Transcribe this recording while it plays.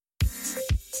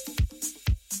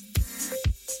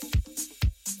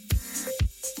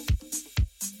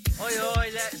Oi,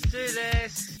 oi, let's do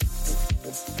this.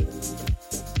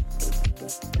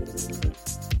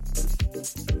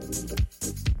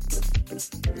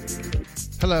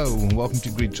 Hello and welcome to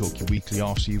Grid Talk, your weekly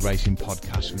RC racing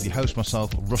podcast with your host,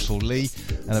 myself, Russell Lee,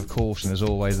 and of course, and as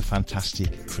always, the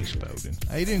fantastic Chris Bowden.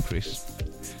 How you doing, Chris?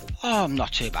 Oh, I'm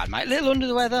not too bad, mate. A little under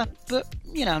the weather, but,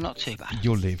 you know, not too bad.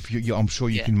 You'll live. I'm sure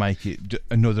you can make it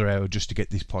another hour just to get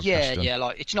this podcast done. Yeah,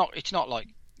 like, it's not like,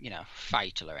 you know,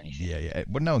 fatal or anything. Yeah.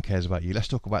 But no one cares about you. Let's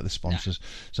talk about the sponsors. No.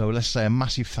 So let's say a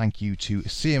massive thank you to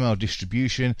CML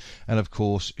Distribution and, of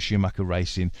course, Schumacher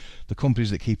Racing, the companies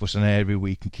that keep us on air every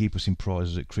week and keep us in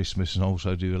prizes at Christmas and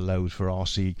also do a load for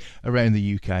RC around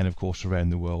the UK and, of course, around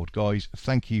the world. Guys,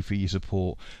 thank you for your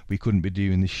support. We couldn't be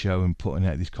doing this show and putting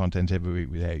out this content every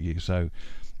week without you. So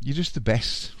you're just the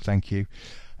best. Thank you.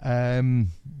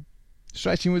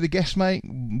 Straight in with the guest, mate.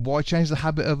 Why change the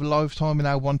habit of a lifetime in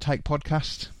our one take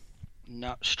podcast?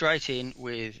 No, straight in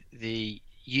with the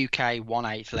UK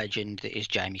 1/8 legend that is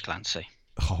Jamie Clancy.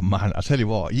 Oh man, I tell you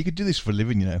what, you could do this for a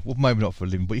living, you know. Well, maybe not for a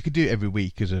living, but you could do it every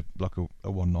week as a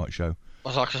one night show.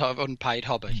 It's like a sort of unpaid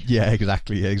hobby. Yeah,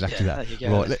 exactly that. There you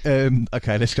go. Right,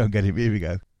 okay, let's go and get him. Here we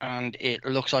go. And it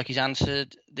looks like he's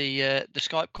answered the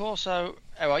Skype call. So,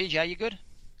 how are you, Jay? You good?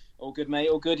 All good, mate.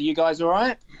 All good. Are you guys all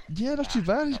right? Yeah, not too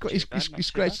bad.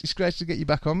 It's great to get you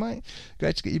back on, mate.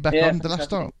 Great to get you back on. The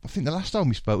last time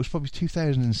we spoke was probably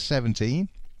 2017.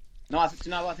 No, I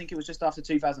think it was just after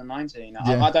 2019.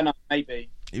 Yeah. I don't know, maybe.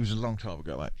 It was a long time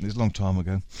ago, mate. It was a long time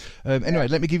ago. Anyway,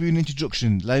 let me give you an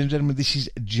introduction. Ladies and gentlemen, this is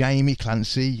Jamie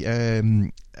Clancy,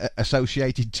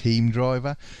 associated team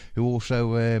driver, who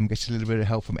also gets a little bit of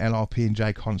help from LRP and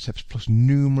J Concepts, plus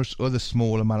numerous other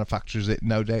smaller manufacturers that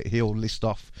no doubt he'll list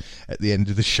off at the end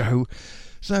of the show.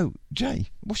 So, Jay,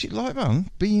 what's it like, man,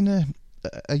 being a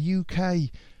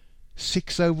UK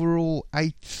 6th overall,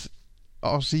 8th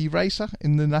RC racer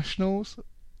in the Nationals?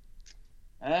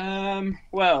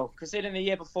 Well, considering the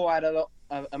year before I had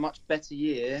a much better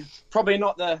year, probably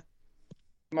not the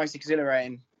most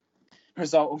exhilarating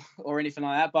result or anything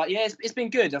like that. But yeah, it's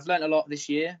been good. I've learned a lot this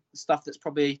year. Stuff that's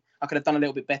probably I could have done a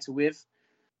little bit better with.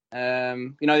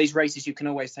 You know, these races you can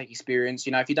always take experience.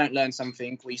 You know, if you don't learn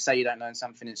something, or you say you don't learn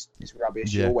something, it's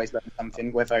rubbish. Yeah. You always learn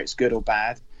something, whether it's good or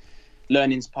bad.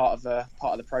 Learning's part of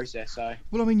the process. So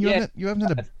well, I mean, you haven't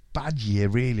had a bad year,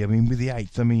 really. I mean, with the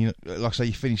 8th, I mean, like I say,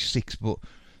 you finished 6th, but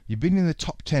you've been in the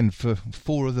top 10 for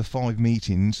 4 of the 5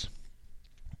 meetings.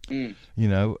 You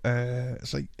know,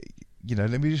 so, you know,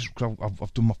 let me just,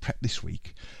 I've done my prep this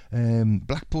week.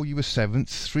 Blackpool, you were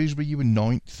 7th. Shrewsbury, you were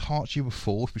 9th. Hearts, you were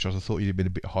 4th, which I thought you'd have been a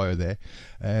bit higher there.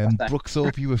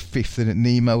 Brookthorpe, you were 5th, and at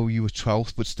Nemo, you were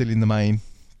 12th, but still in the main.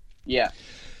 Yeah.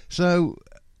 So,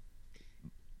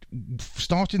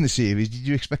 starting the series, did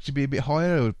you expect to be a bit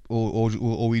higher, or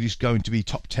were you just going to be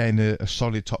top 10, a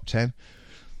solid top 10?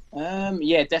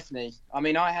 Yeah, definitely. I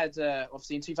mean, I had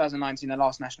obviously in 2019, the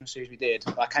last national series we did,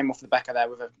 I came off the back of that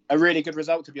with a really good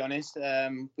result, to be honest.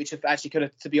 Which actually could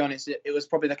have, to be honest, it was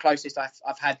probably the closest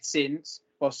I've had since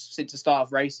the start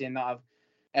of racing that I've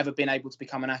ever been able to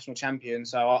become a national champion.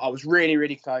 So I was really,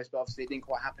 really close, but obviously it didn't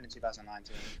quite happen in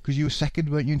 2019. Because you were second,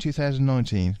 weren't you, in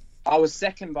 2019? I was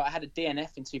second, but I had a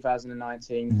DNF in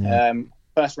 2019,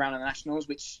 first round of the Nationals,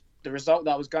 which the result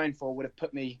that I was going for would have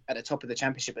put me at the top of the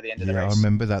championship at the end of the race. Yeah, I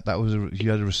remember that. That was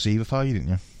you had a receiver failure, didn't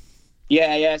you?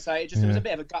 Yeah. So it was a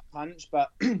bit of a gut punch, but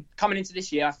coming into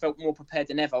this year, I felt more prepared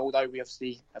than ever. Although we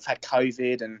obviously have had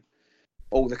COVID and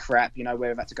all the crap, you know,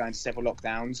 where we've had to go into several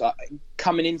lockdowns.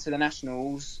 Coming into the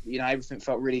Nationals, you know, everything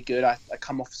felt really good. I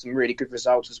come off some really good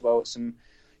results as well at some,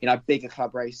 you know, bigger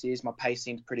club races. My pace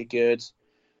seemed pretty good.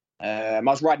 I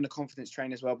was riding a confidence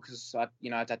train as well because I'd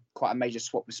had quite a major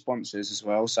swap with sponsors as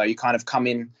well. So you kind of come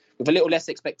in with a little less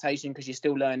expectation because you're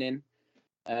still learning.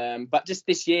 But just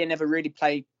this year, never really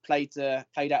played out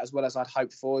as well as I'd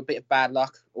hoped for. A bit of bad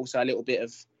luck, also a little bit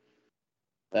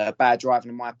of bad driving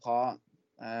on my part.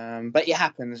 But it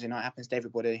happens, you know, it happens to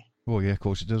everybody. Well, yeah, of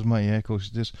course it does, mate. Yeah, of course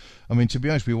it does. I mean, to be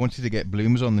honest, we wanted to get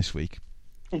Bloomers on this week.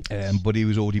 But he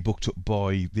was already booked up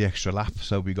by the extra lap,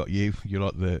 so we got you. You're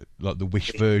like the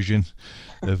Wish version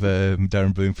of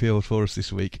Darren Bloomfield for us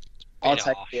this week. I'll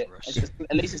take it.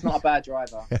 At least it's not a bad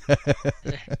driver.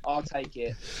 I'll take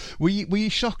it. Were you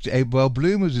shocked? Well,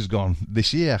 Bloomers is gone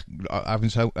this year, having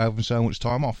so much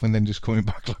time off, and then just coming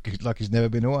back like he's never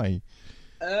been away.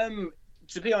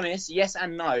 To be honest, yes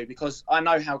and no, because I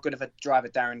know how good of a driver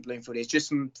Darren Bloomfield is. Just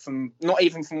from not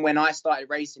even from when I started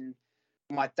racing.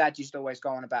 My dad used to always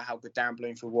go on about how good Darren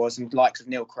Bloomfield was and the likes of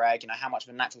Neil Craig, you know, how much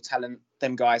of a natural talent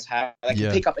them guys have. They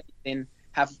can pick up anything,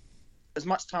 have as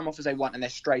much time off as they want, and they're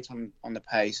straight on the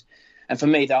pace. And for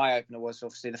me, the eye opener was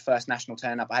obviously the first national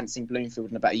turn up. I hadn't seen Bloomfield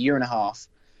in about a year and a half,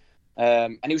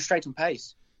 and he was straight on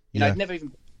pace. You know, he'd never even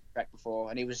been on the track before,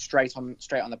 and he was straight on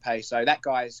the pace. So that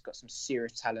guy's got some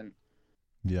serious talent.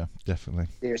 Yeah, definitely.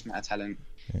 Serious amount of talent.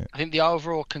 Yeah. I think the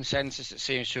overall consensus that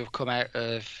seems to have come out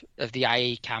of the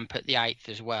AE camp at the 8th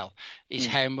as well is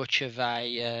how much of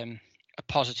a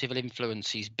positive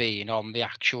influence he's been on the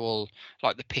actual,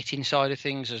 like the pitting side of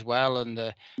things as well, and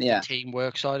the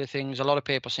teamwork side of things. A lot of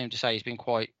people seem to say he's been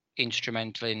quite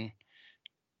instrumental in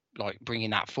like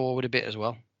bringing that forward a bit as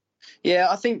well. Yeah,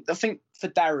 I think for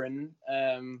Darren,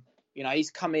 you know,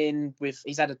 he's come in with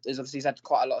he's had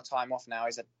quite a lot of time off now.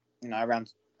 He's had, you know,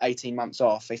 around 18 months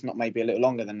off, if not maybe a little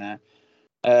longer than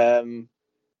that.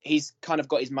 He's kind of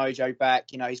got his mojo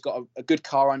back. You know, he's got a good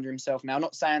car under himself now.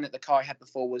 Not saying that the car he had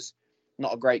before was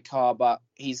not a great car, but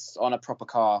he's on a proper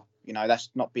car. You know,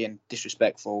 that's not being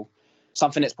disrespectful.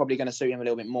 Something that's probably going to suit him a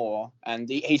little bit more. And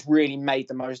he's really made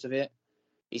the most of it.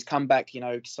 He's come back, you know,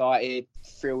 excited,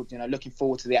 thrilled, you know, looking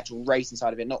forward to the actual racing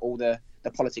side of it, not all the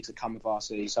politics that come with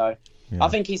RC. So I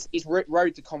think he's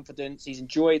rode the confidence. He's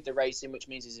enjoyed the racing, which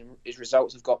means his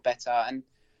results have got better. And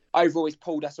overall, he's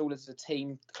pulled us all as a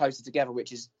team closer together,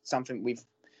 which is something we've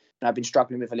been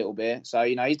struggling with a little bit. So,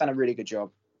 you know, he's done a really good job.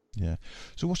 Yeah.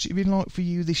 So what's it been like for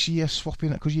you this year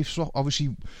swapping? Because you've swapped,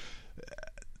 obviously,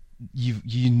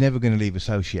 you're never going to leave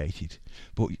Associated,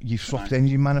 but you've swapped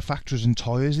engine manufacturers and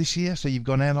tyres this year. So you've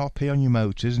gone LRP on your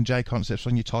motors and J Concepts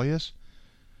on your tyres.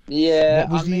 Yeah.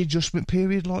 What was the adjustment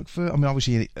period like for? I mean,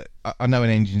 obviously, I know an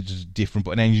engine is different,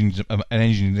 but an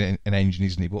engine,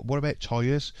 isn't it? But what about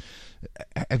tyres?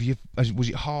 Was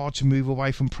it hard to move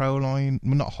away from Proline?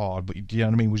 Well, not hard, but do you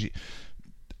know what I mean?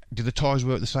 Did the tyres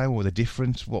work the same or were they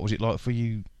different? What was it like for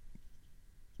you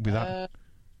with that?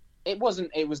 It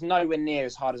wasn't. It was nowhere near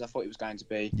as hard as I thought it was going to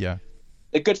be. Yeah.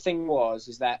 The good thing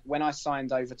is that when I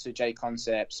signed over to J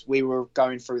Concepts, we were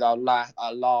going through our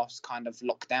last kind of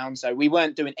lockdown, so we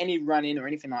weren't doing any running or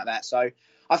anything like that. So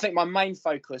I think my main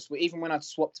focus, even when I'd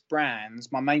swapped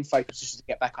brands, my main focus was just to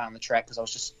get back on the track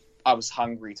because I was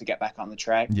hungry to get back on the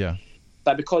track. Yeah.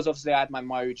 So because obviously I had my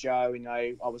mojo, you know,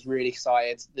 I was really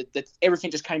excited. Everything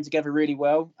just came together really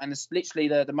well. And it's literally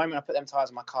the moment I put them tyres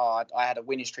on my car, I had a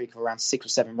winning streak of around 6 or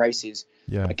 7 races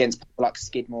against people like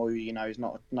Skidmore, who, you know, is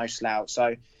no slouch.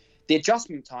 So the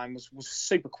adjustment time was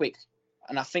super quick.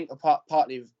 And I think part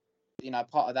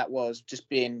of that was just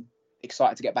being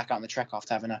excited to get back out on the track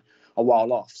after having a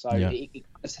while off. So it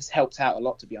has helped out a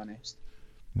lot, to be honest.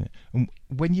 Yeah. And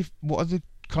what are the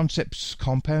Concepts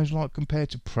compounds like compared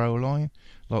to Proline?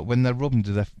 Like when you rub them,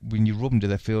 do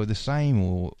they feel the same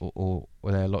or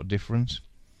are they a lot different?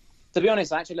 To be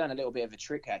honest, I actually learned a little bit of a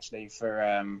trick actually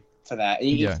for that.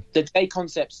 The J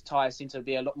Concepts tyres seem to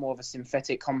be a lot more of a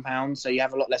synthetic compound, so you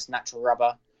have a lot less natural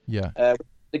rubber. Yeah.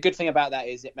 The good thing about that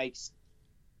is it makes,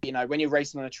 you know, when you're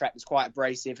racing on a track that's quite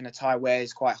abrasive and the tyre wear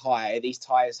is quite high, these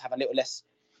tyres have they're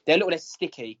a little less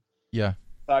sticky. Yeah.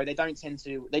 So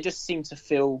they just seem to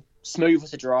feel smoother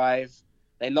to drive.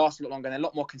 They last a lot longer and they're a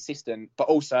lot more consistent. But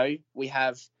also we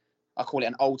have, I call it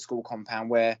an old school compound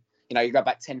where, you know, you go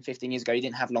back 10, 15 years ago, you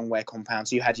didn't have long wear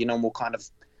compounds. So you had your normal kind of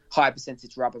high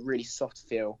percentage rubber, really soft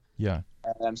feel. Yeah.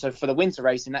 So for the winter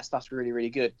racing, that stuff's really,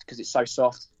 really good because it's so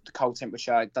soft. The cold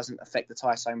temperature doesn't affect the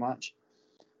tyre so much.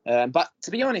 But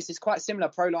to be honest, it's quite similar,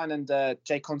 Proline and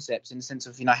J Concepts, in the sense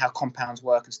of, you know, how compounds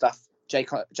work and stuff. J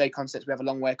Concepts, we have a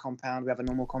long wear compound, we have a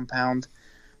normal compound.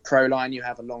 Proline, you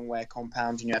have a long wear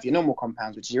compound, and you have your normal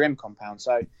compounds, which is your M compound.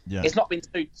 So it's not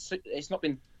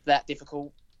been that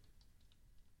difficult.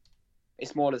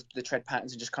 It's more the tread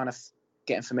patterns and just kind of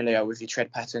getting familiar with your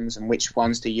tread patterns and which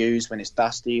ones to use when it's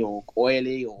dusty or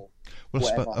oily or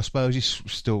whatever. I suppose it's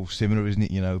still similar, isn't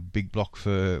it? You know, big block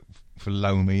for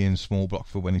loamy and small block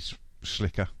for when it's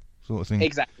slicker, sort of thing.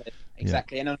 Exactly. Yeah.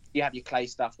 And then you have your clay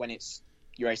stuff when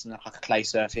you're racing like a clay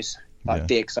surface, like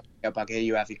Diggs, buggy.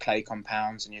 You have your clay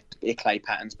compounds and your clay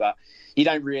patterns, but you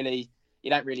don't really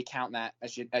count that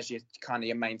as your kind of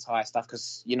your main tyre stuff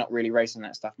because you're not really racing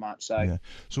that stuff much. So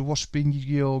So what's been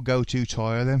your go-to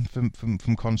tyre then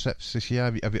from Concepts this year?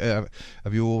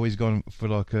 Have you always gone for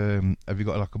like have you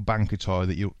got like a banker tyre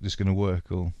that you're just going to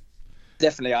work or?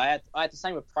 Definitely, I had the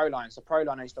same with Proline. So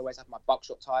Proline, I used to always have my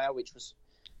buckshot tyre, which was.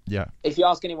 Yeah. If you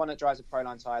ask anyone that drives a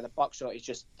Proline tyre, the buckshot is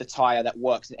just the tyre that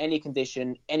works in any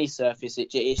condition, any surface.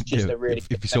 It's just a really.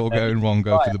 If it's all going wrong,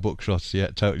 go for the buckshots.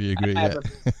 Yeah, totally agree. I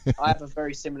have a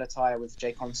very similar tyre with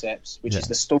J Concepts, which is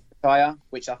the Stalker tyre,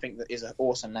 which I think that is an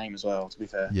awesome name as well. To be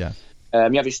fair. Yeah. You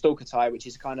have your Stalker tyre, which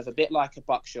is kind of a bit like a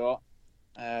buckshot,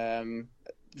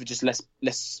 with just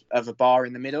less of a bar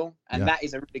in the middle, and that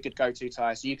is a really good go-to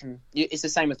tyre. So it's the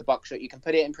same as the buckshot. You can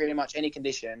put it in pretty much any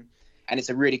condition. and it's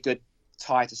a really good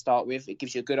tyre to start with. It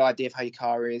gives you a good idea of how your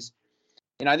car is.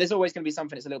 You know, there's always going to be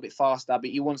something that's a little bit faster, but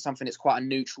you want something that's quite a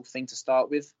neutral thing to start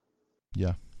with.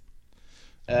 Yeah.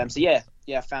 So yeah,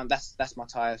 I found that's my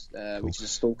tyres, Cool. which is a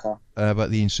Stalker.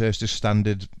 About the inserts, just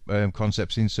standard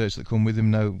concepts inserts that come with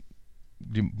them. No,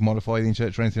 do you modify the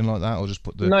inserts or anything like that, or just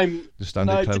put the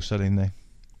standard close cell in there?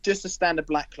 Just a standard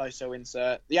black close cell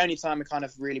insert. The only time we kind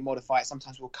of really modify it,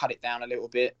 sometimes we'll cut it down a little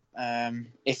bit.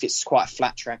 If it's quite a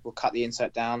flat track, we'll cut the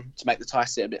insert down to make the tyre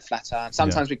sit a bit flatter. And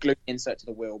sometimes we glue the insert to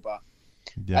the wheel, but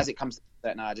as it comes to the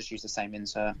insert now, I just use the same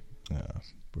insert. Yeah,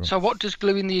 so what does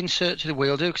gluing the insert to the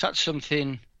wheel do? Because that's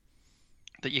something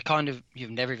that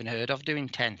you've never even heard of doing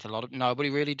 10th. Nobody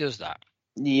really does that.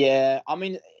 Yeah, I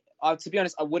mean, to be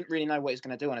honest, I wouldn't really know what it's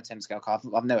going to do on a 10 scale car.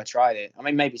 I've never tried it. I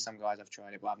mean, maybe some guys have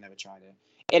tried it, but I've never tried it.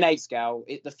 In 8 scale,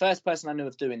 the first person I knew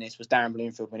of doing this was Darren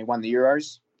Bloomfield when he won the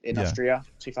Euros in Austria,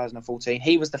 2014.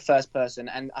 He was the first person,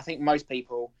 and I think most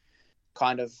people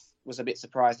kind of was a bit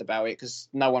surprised about it because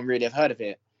no one really have heard of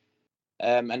it.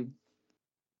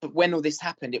 But when all this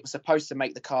happened, it was supposed to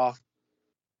make the car,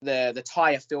 the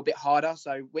tyre feel a bit harder.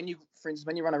 So for instance,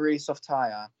 when you run a really soft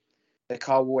tyre, the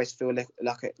car will always feel like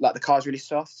the car's really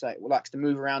soft, so it likes to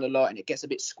move around a lot and it gets a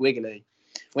bit squiggly.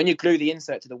 When you glue the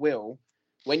insert to the wheel,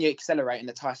 when you accelerate and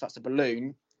the tyre starts to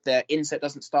balloon, the insert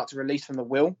doesn't start to release from the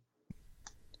wheel.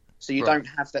 So you don't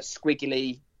have that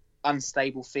squiggly,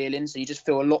 unstable feeling. So you just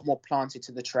feel a lot more planted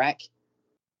to the track.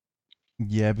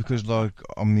 Yeah, because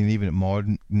even at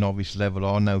my novice level,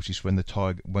 I notice when the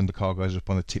car goes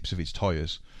up on the tips of its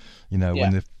tyres, when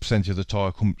the centre of the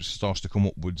tyre starts to come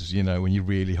upwards, when you're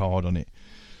really hard on it.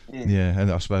 Yeah,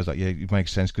 and I suppose it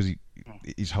makes sense because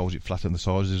it holds it flat on the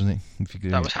sides, doesn't it?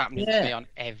 That was happening to me on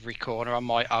every corner on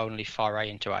my only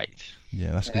foray into 8th.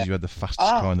 Yeah, that's because you had the fastest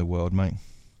car in the world, mate.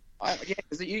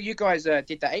 Because you guys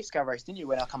did that 8 scale race, didn't you,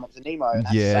 when I come up to Nemo? And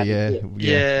Yeah. It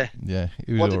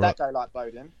was what did that go like,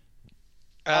 Bowden?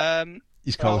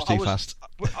 His car was too fast.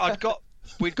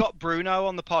 We'd got Bruno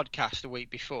on the podcast the week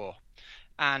before,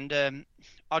 and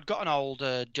I'd got an old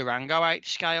Durango 8th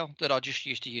scale that I just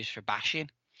used to use for bashing.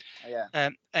 Oh, yeah.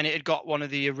 And it had got one of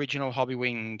the original Hobby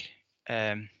Wing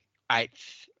 8th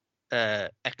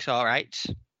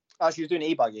XR8s. Oh, she was doing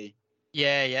e-buggy.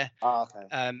 Yeah. Oh, okay.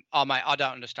 Mate, I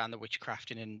don't understand the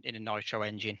witchcraft in a nitro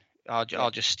engine.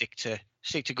 I'll just stick to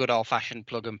good old fashioned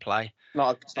plug and play. It's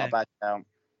not a bad sound.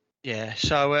 Yeah.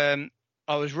 So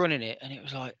I was running it, and it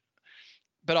was like,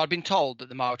 but I'd been told that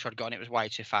the motor I'd got, it was way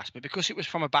too fast. But because it was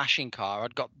from a bashing car,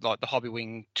 I'd got like the Hobby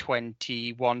Wing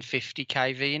 2150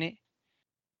 kV in it.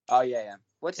 Oh yeah.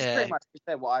 Well, it's pretty much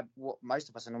what most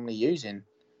of us are normally using.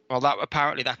 Well,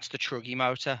 that's the Truggy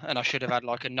motor, and I should have had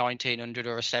like a 1900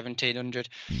 or a 1700.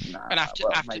 And after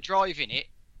driving it,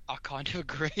 I kind of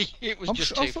agree. It was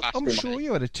too fast. I'm sure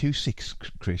you had a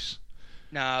 2.6, Chris.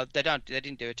 No, they don't. They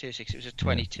didn't do a 2.6. It was a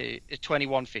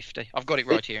 2150. I've got it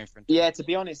right here in front. Yeah, to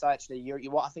be honest, actually,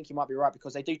 I think you might be right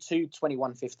because they do two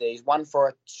 2150s, one for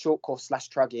a short course /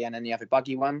 truggy, and then you have a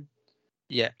buggy one.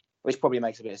 Yeah, which probably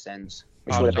makes a bit of sense.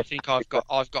 I think I've got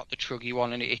the truggy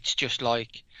one, and it's just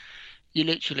like you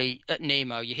literally at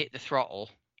Nemo, you hit the throttle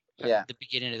at the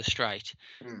beginning of the straight,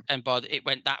 and it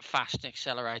went that fast and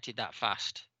accelerated that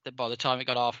fast that by the time it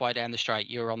got halfway down the straight,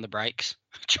 you were on the brakes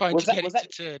trying to get it to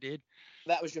turn in.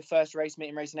 That was your first race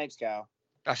meeting racing 8 scale?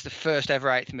 That's the first ever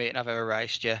 8th meeting I've ever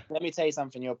raced, yeah. Let me tell you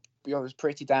something, you're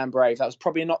pretty damn brave. That was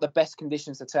probably not the best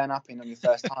conditions to turn up in on your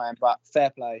first time, but fair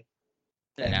play.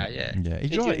 Yeah.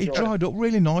 It dried up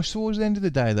really nice towards the end of the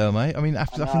day, though, mate. I mean, I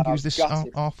think it was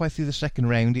halfway through the second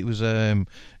round. It was all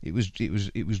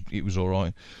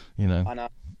right, I know. I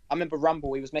remember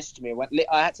Rumble. He was messaging me.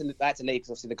 I had to leave because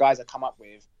obviously the guys I come up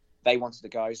with, they wanted to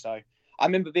go. So I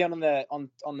remember being on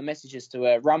the messages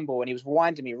to Rumble, and he was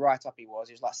winding me right up. He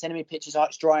was like sending me pictures. Oh,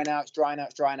 it's drying out,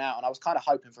 and I was kind of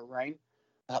hoping for rain.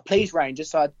 Please rain,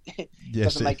 just so it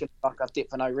doesn't make it look like I've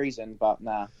dipped for no reason. But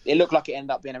nah, it looked like it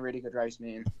ended up being a really good race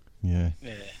meeting. Yeah.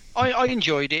 I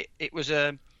enjoyed it. It was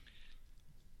a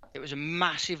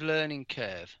massive learning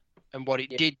curve, and what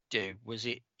it did do was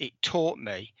it taught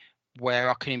me where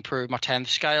I can improve my 10th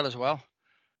scale as well.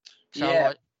 So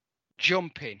like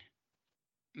jumping,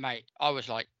 mate, I was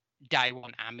like day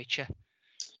one amateur.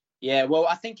 Yeah, well,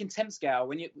 I think in 10th scale,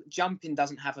 when jumping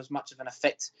doesn't have as much of an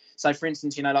effect. So, for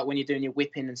instance, like when you're doing your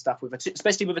whipping and stuff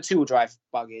especially with a 2-wheel drive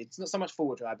buggy, it's not so much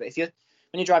 4-wheel drive, but when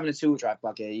you're driving a 2-wheel drive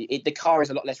buggy, the car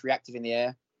is a lot less reactive in the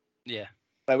air. Yeah.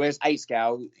 But whereas 8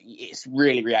 scale, it's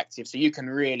really reactive, so you can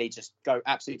really just go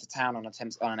absolutely to town on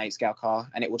an 8 scale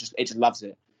car, and it just loves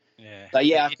it. Yeah. So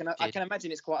yeah, I can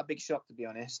imagine it's quite a big shock, to be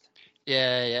honest.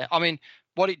 Yeah. I mean,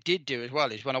 what it did do as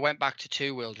well is when I went back to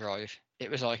 2-wheel drive, it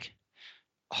was like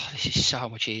oh, this is so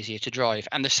much easier to drive.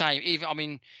 And the same, even, I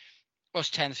mean, us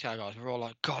 10 scale guys, we're all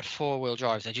like, God, 4-wheel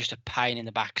drives, they're just a pain in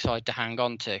the backside to hang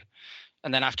on to.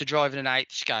 And then after driving an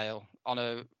 8th scale on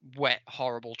a wet,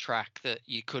 horrible track that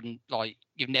you couldn't, like,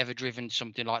 you've never driven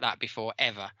something like that before,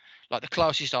 ever. Like, the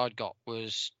closest I'd got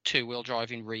was 2-wheel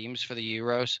driving Reims for the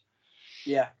Euros.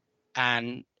 Yeah.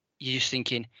 And you're just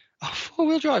thinking, oh,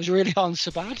 4-wheel drives really aren't so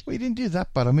bad. Well, you didn't do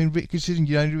that bad. I mean, considering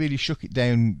you only really shook it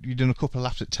down, you done a couple of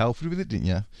laps at Telford with it, didn't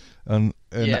you? And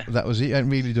Yeah. that was it. You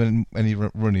hadn't really done any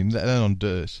running, let alone on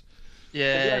dirt.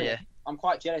 Yeah. I'm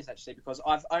quite jealous actually because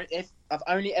I've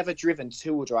only ever driven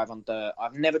 2-wheel drive on dirt.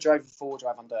 I've never driven 4-wheel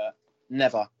drive on dirt.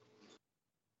 Never.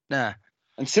 Nah.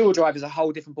 And 2-wheel drive is a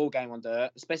whole different ball game on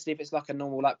dirt, especially if it's like a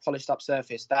normal, like polished up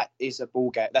surface. That is a ball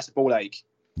game. That's a ball ache.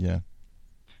 Yeah.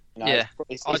 You know, Yeah.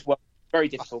 It's very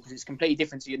difficult because it's completely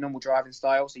different to your normal driving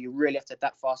style. So you really have to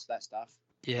adapt fast to that stuff.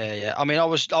 Yeah. I mean, I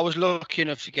was lucky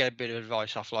enough to get a bit of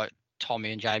advice off like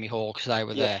Tommy and Jamie Hall because they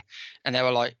were there, and they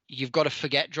were like, "You've got to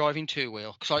forget driving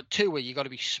 2-wheel because like 2-wheel, you got to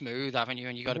be smooth, haven't you?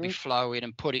 And you got to be flowing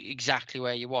and put it exactly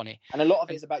where you want it. And a lot of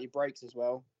it is about your brakes as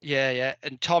well. Yeah.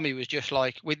 And Tommy was just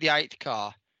like, with the 8th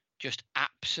car, just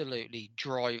absolutely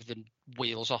drive the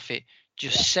wheels off it,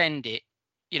 just send it.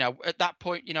 You know, at that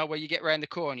point, you know, where you get round the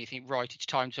corner and you think, right, it's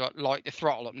time to light the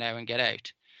throttle up now and get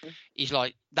out. He's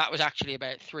like, that was actually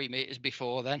about 3 meters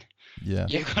before then. Yeah.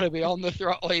 You've got to be on the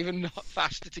throttle even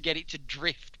faster to get it to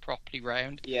drift properly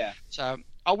round. Yeah. So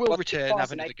I will return and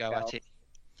have another go at it.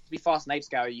 To be fast in 8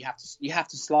 scale, you have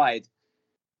to slide.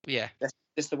 Yeah. That's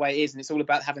just the way it is, and it's all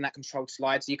about having that controlled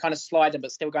slide. So you kind of slide them,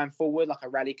 but still going forward like a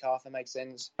rally car, if that makes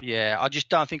sense. Yeah, I just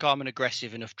don't think I'm an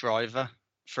aggressive enough driver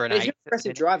for an 8. If you're an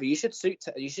aggressive driver, you should suit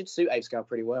 8 scale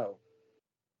pretty well.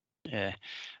 Yeah.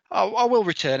 I will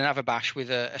return and have a bash with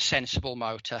a sensible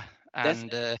motor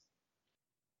and,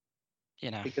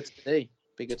 you know. Be good to see.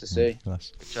 Be good to see.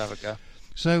 Nice. Good to have a go.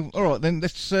 So, all right then.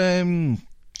 Let's.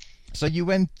 So you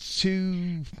went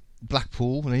to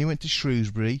Blackpool, and then you went to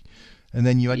Shrewsbury, and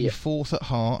then you had your 4th at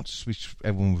Hearts, which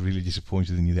everyone was really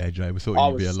disappointed in you there, Joe. We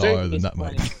thought you'd be a liar than that,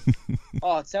 mate.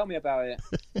 Oh, tell me about it.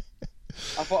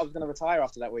 I thought I was going to retire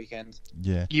after that weekend.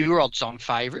 Yeah. You were odds-on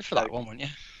favourite for that one, weren't you?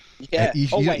 Yeah.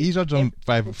 He's odds-on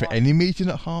favourite for any meeting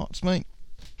at Hearts, mate.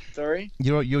 Sorry?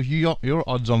 You're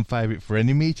odds-on favourite for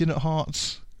any meeting at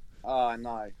Hearts. Oh,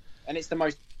 no. And it's the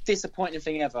most disappointing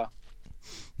thing ever.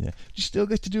 Yeah. You still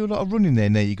get to do a lot of running there.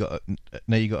 Now you got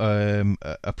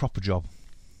a proper job.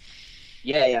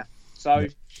 Yeah. So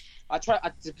I try.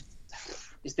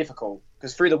 It's difficult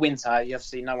because through the winter, you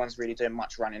obviously no one's really doing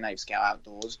much running 8 scale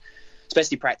outdoors,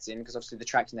 especially practicing because obviously the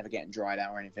track's never getting dried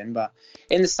out or anything. But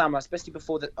in the summer, especially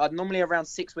before normally around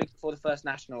 6 weeks before the first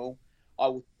national, I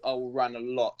will run a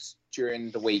lot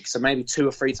during the week. So maybe 2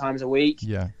 or 3 times a week.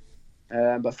 Yeah.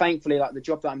 But thankfully, like the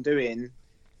job that I'm doing,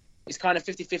 it's kind of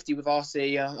 50-50 with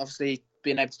RC. Obviously,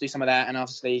 being able to do some of that, and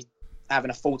obviously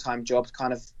having a full-time job,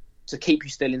 kind of to keep you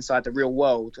still inside the real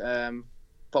world.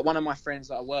 But one of my friends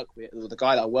that I work with, or the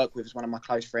guy that I work with, is one of my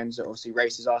close friends that obviously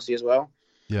races RC as well.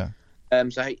 Yeah.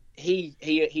 So he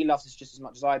loves us just as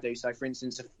much as I do. So for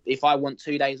instance, if I want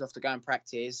 2 days off to go and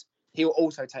practice, he'll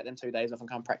also take them 2 days off and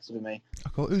come practice with me.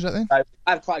 Oh, cool. Who's that then? So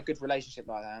I have quite a good relationship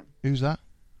like that. Who's that?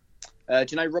 Do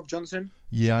you know Rob Johnson?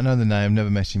 Yeah, I know the name. Never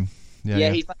met him.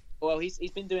 Yeah. He's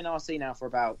been doing RC now for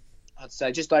about, I'd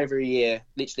say, just over a year.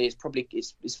 Literally,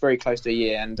 it's very close to a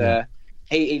year, and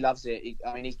he loves it.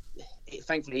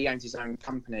 Thankfully he owns his own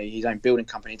company, his own building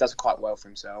company. He does it quite well for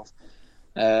himself.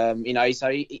 So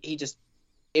he just,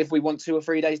 if we want 2 or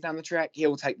 3 days down the track,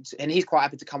 he'll take, and he's quite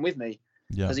happy to come with me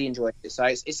because he enjoys it. So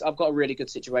it's I've got a really good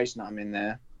situation that I'm in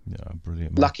there. Yeah,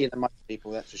 brilliant. Man. Luckier than most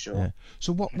people, that's for sure. Yeah.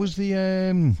 So what was the?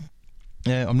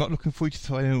 I'm not looking for you to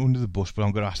throw anyone under the bus, but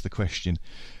I'm going to ask the question.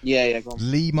 Yeah, go on.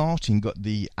 Lee Martin got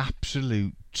the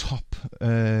absolute top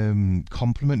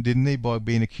compliment, didn't he, by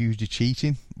being accused of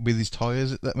cheating with his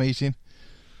tyres at that meeting?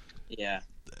 Yeah.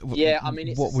 What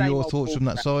were your thoughts from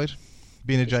that side?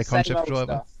 Being a J Concept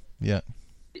driver? Stuff. Yeah.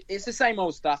 It's the same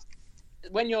old stuff.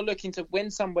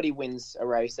 When somebody wins a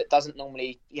race that doesn't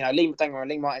normally,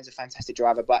 Lee Martin's a fantastic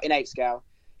driver, but in 8 scale,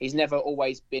 he's never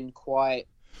always been quite.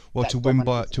 Well, to win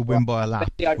by a lap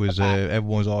was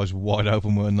everyone's eyes were wide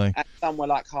open, weren't they? And somewhere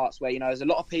like Hearts, where there's a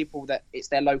lot of people that it's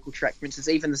their local track. For instance,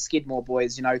 even the Skidmore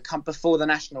boys, come before the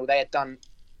national, they had done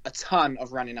a ton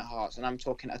of running at Hearts, and I'm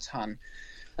talking a ton.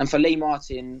 And for Lee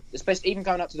Martin, especially even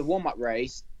going up to the warm-up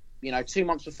race, 2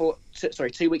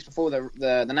 weeks before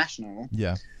the national.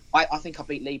 Yeah. I think I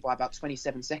beat Lee by about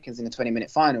 27 seconds in the 20-minute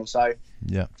final. So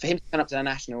yeah, for him to turn up to the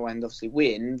national and obviously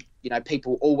win,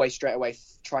 people always straight away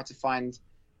try to find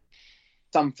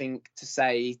something to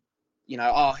say,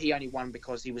 he only won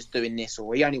because he was doing this,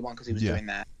 or he only won because he was doing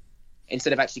that,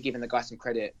 instead of actually giving the guy some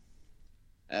credit.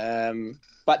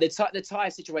 But the tyre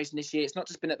situation this year, it's not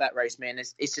just been at that race, man.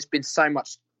 It's just been so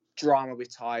much drama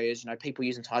with tyres. People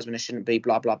using tyres when they shouldn't be,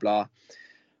 blah blah blah.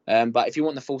 But if you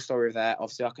want the full story of that,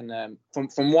 obviously I can.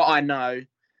 From what I know,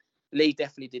 Lee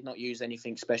definitely did not use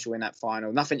anything special in that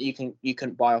final. Nothing you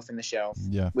couldn't buy off in the shelf.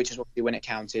 Yeah. Which is obviously when it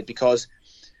counted, because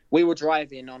we were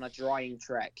driving on a drying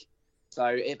track. So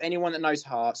if anyone that knows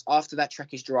Hearts, after that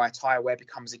track is dry, tyre wear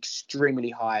becomes extremely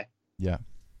high. Yeah.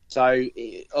 So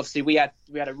obviously we had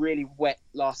a really wet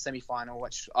last semi-final,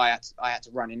 which I had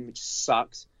to run in, which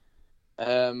sucked.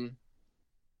 And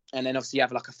then obviously you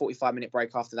have like a 45-minute break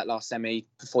after that last semi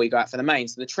before you go out for the main.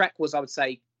 So the track was, I would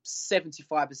say,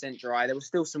 75% dry. There was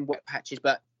still some wet patches,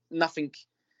 but nothing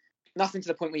to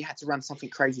the point where you had to run something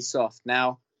crazy soft.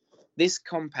 Now, this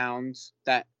compound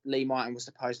that Lee Martin was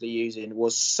supposedly using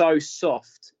was so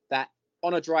soft that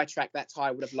on a dry track, that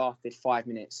tyre would have lasted 5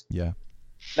 minutes. Yeah.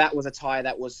 That was a tyre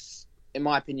that was, in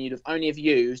my opinion, you'd only have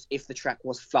used if the track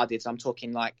was flooded. So I'm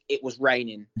talking like it was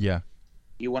raining. Yeah.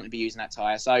 You want to be using that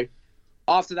tyre. So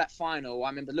after that final, I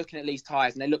remember looking at Lee's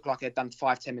tyres and they looked like they'd done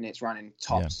 5-10 minutes running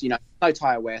tops, no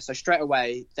tyre wear. So straight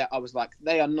away that I was like,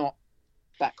 they are not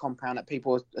that compound that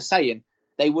people are saying.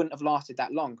 They wouldn't have lasted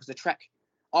that long because the track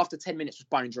after 10 minutes was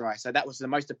bone dry. So that was the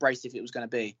most abrasive it was going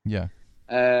to be. Yeah.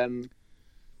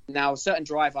 Now, a certain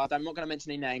driver, I'm not going to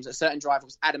mention any names, a certain driver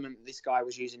was adamant that this guy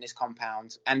was using this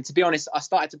compound. And to be honest, I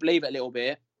started to believe it a little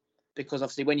bit because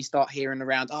obviously when you start hearing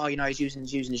around, he's using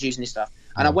this stuff.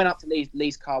 And I went up to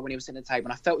Lee's car when he was sitting at the table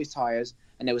and I felt his tyres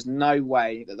and there was no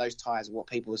way that those tyres are what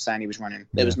people were saying he was running.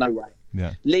 There was no way.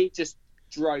 Yeah. Lee just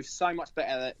drove so much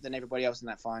better than everybody else in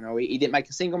that final. He didn't make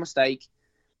a single mistake.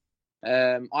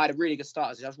 I had a really good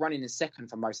start. I was running in second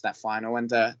for most of that final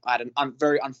and I had a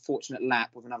very unfortunate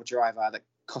lap with another driver that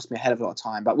cost me a hell of a lot of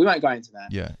time, but we won't go into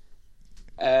that. Yeah.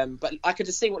 But I could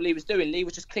just see what Lee was doing. Lee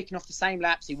was just clicking off the same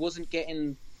laps. He wasn't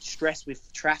getting stressed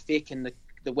with traffic and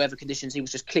the weather conditions. He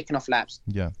was just clicking off laps.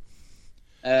 Yeah.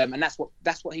 And that's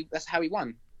how he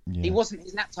won. Yeah.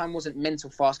 His lap time wasn't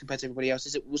mental fast compared to everybody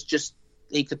else's. It was just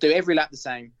he could do every lap the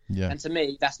same. Yeah. And to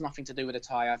me, that's nothing to do with a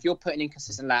tyre. If you're putting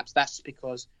inconsistent laps, that's just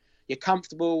because you're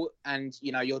comfortable and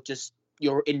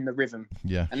you're in the rhythm.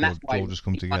 Yeah. And that's why all just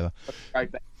come together.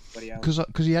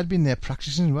 Because he had been there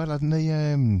practicing as well, hadn't he?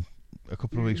 A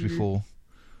couple of weeks before.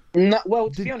 No, well,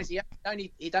 to be honest,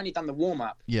 he'd only done the warm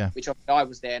up. Yeah. Which I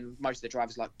was there, and most of the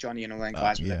drivers like Johnny and all them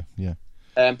guys were there. Yeah.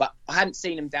 But I hadn't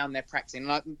seen him down there practicing,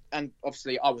 and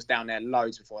obviously I was down there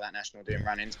loads before that national doing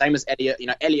running. Same as Elliot.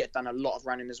 Elliot had done a lot of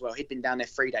running as well. He'd been down there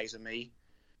 3 days with me.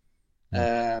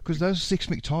 Because those 6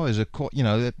 mic tyres are quite,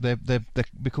 they're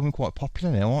becoming quite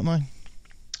popular now, aren't they?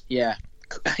 Yeah.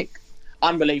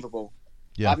 Unbelievable.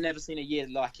 Yeah. I've never seen a year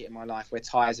like it in my life where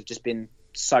tyres have just been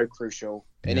so crucial,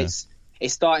 and it's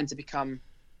starting to become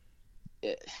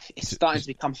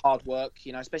hard work,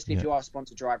 especially if you are a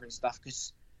sponsor driver and stuff,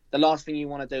 because the last thing you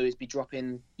want to do is be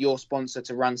dropping your sponsor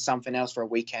to run something else for a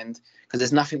weekend, because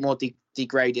there's nothing more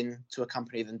degrading to a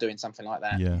company than doing something like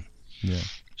that. Yeah.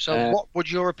 So what would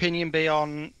your opinion be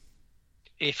on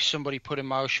if somebody put a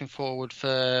motion forward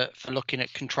for looking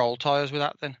at control tyres with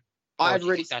that then? I've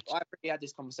really had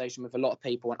this conversation with a lot of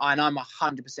people, and I'm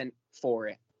 100% for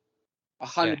it.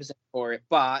 100% for it,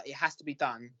 but it has to be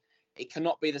done. It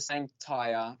cannot be the same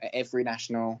tyre at every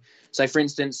national. So, for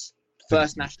instance,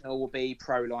 first national will be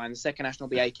Proline, the second national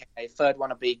will be AKA, third one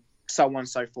will be so on and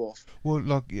so forth.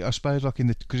 Well, I suppose,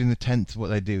 because in the 10th, what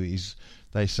they do is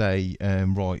they say,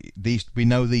 right, we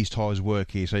know these tyres work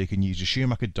here, so you can use a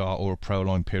Schumacher Dart or a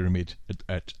Proline Pyramid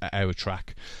at our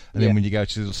track. And then when you go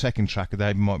to the second track,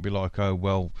 they might be like, oh,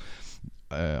 well,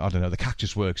 I don't know, the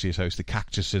Cactus works here, so it's the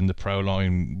Cactus and the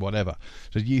Proline, whatever.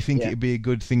 So do you think it'd be a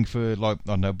good thing for,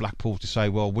 Blackpool to say,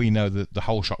 well, we know that the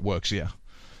whole shot works here,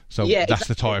 so that's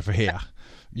the tyre for here.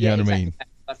 You know what I mean?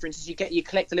 For instance, you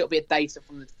collect a little bit of data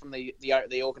from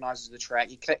the organisers of the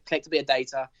track. You collect a bit of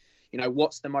data.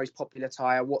 What's the most popular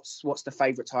tyre? What's the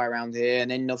favourite tyre around here?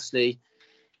 And then obviously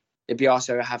the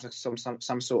BRCO have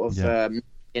some sort of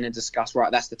in and discuss.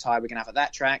 Right, that's the tyre we're going to have at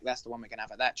that track. That's the one we're going to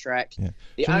have at that track. Yeah.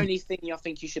 The only thing I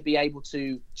think you should be able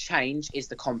to change is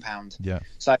the compound. Yeah.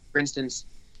 So, for instance,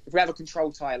 if we have a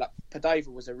control tyre, like Padova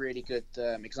was a really good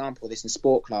example of this in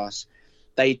sport class.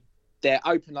 They're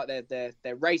open, like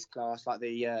their race class, like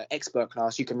the expert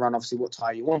class. You can run obviously what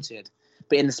tyre you wanted.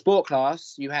 But in the sport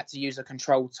class, you had to use a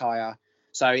control tyre.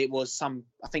 So it was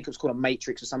I think it was called a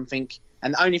matrix or something.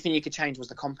 And the only thing you could change was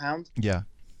the compound. Yeah.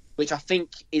 Which I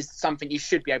think is something you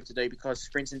should be able to do because,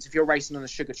 for instance, if you're racing on a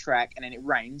sugar track and then it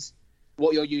rains,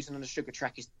 what you're using on the sugar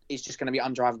track is just going to be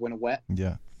undrivable when it's wet.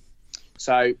 Yeah.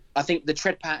 So I think the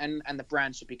tread pattern and the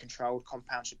brand should be controlled.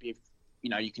 Compound should be,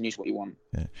 you can use what you want.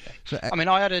 Yeah. So, I mean,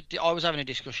 I was having a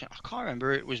discussion. I can't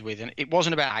remember who it was with, and it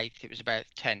wasn't about 8th. It was about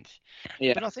 10th.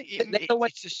 Yeah. But I think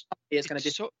it's going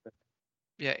to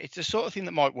yeah, it's the sort of thing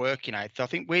that might work in 8th. I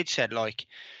think we'd said like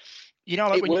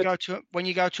when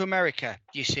you go to America,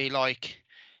 you see like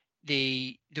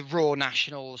the Raw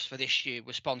Nationals for this year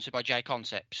were sponsored by J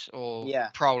Concepts or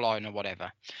Proline or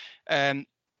whatever.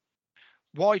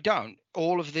 Why don't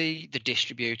all of the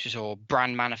distributors or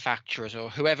brand manufacturers or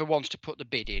whoever wants to put the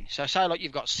bid in? So say like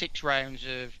you've got 6 rounds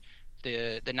of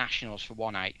the Nationals for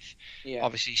 1/8. Yeah.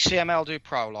 Obviously CML do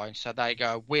Proline, so they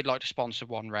go, we'd like to sponsor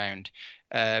 1 round.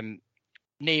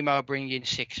 Nemo bring in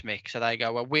 6 mix, so they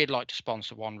go, well, we'd like to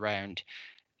sponsor 1 round.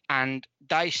 And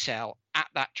they sell at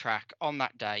that track on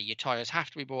that day. Your tyres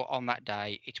have to be bought on that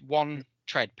day. It's 1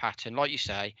 tread pattern, like you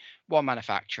say, 1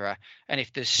 manufacturer. And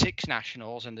if there's 6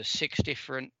 nationals and there's 6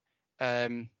 different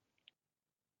tyre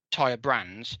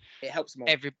brands, it helps them all.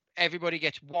 Everybody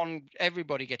gets one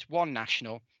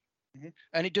national. Mm-hmm.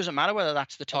 And it doesn't matter whether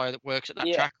that's the tyre that works at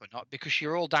that track or not, because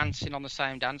you're all dancing on the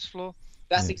same dance floor.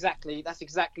 That's exactly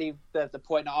the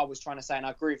point that I was trying to say, and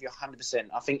I agree with you 100%.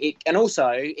 I think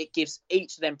it gives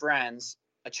each of them brands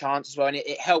a chance as well, and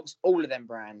it helps all of them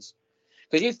brands.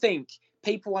 Because you think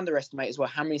people underestimate as well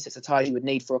how many sets of tyres you would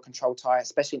need for a control tyre,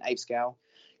 especially in 8th scale.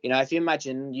 If you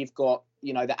imagine you've got,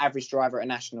 the average driver at a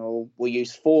national will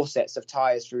use 4 sets of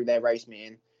tyres through their race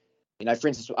meeting. For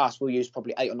instance, with us, we'll use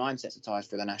probably 8 or 9 sets of tyres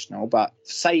for the national, but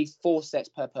say 4 sets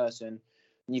per person,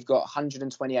 and you've got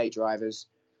 128 drivers.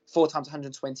 4 times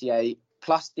 128,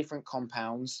 plus different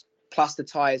compounds, plus the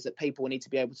tyres that people need to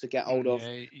be able to get hold of.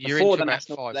 You're before into the about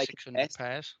national 500-600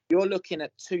 pairs. You're looking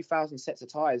at 2,000 sets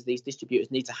of tyres these distributors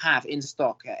need to have in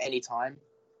stock at any time.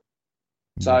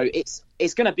 So it's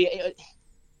going to be...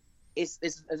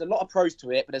 There's a lot of pros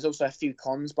to it, but there's also a few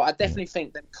cons. But I definitely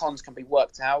think that cons can be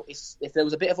worked out. If there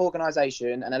was a bit of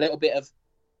organisation and a little bit of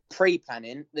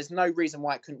pre-planning, there's no reason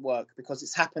why it couldn't work, because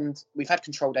it's happened. We've had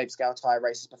controlled 8 scale tyre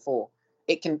races before.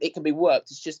 It can be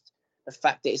worked. It's just the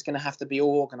fact that it's going to have to be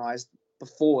all organised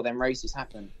before them races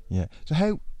happen. Yeah. So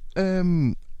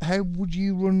how would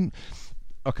you run?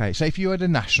 Okay, so if you had a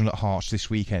national at Hearts this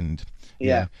weekend,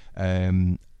 how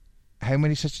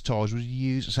many sets of tyres would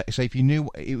you use? Say if you knew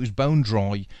it was bone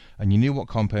dry and you knew what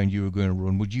compound you were going to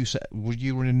run, would you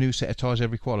run a new set of tyres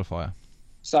every qualifier?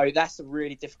 So that's a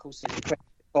really difficult situation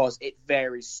because it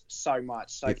varies so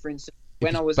much. So for instance,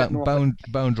 when I was at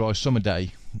bone dry summer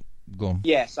day. Gone.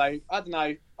 Yeah, so I don't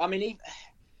know. I mean,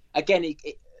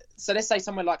 so let's say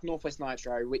somewhere like Northwest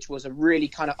Nitro, which was a really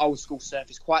kind of old school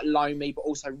surface, quite loamy, but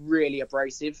also really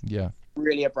abrasive. Yeah.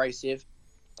 Really abrasive.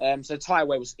 So tyre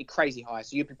wear was crazy high.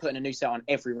 So you'd be putting a new set on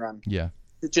every run. Yeah.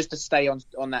 Just to stay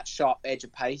on that sharp edge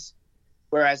of pace.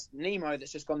 Whereas Nemo,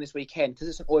 that's just gone this weekend, because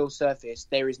it's an oil surface,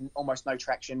 there is almost no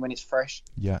traction when it's fresh.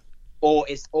 Yeah. Or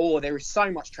there is so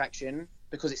much traction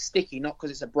because it's sticky, not because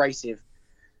it's abrasive.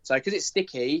 So because it's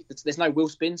sticky, there's no wheel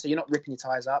spin, so you're not ripping your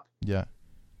tyres up. Yeah.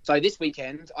 So this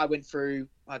weekend, I went through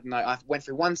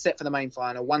 1 set for the main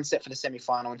final, 1 set for the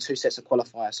semi-final, and 2 sets of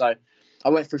qualifier. So I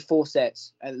went through 4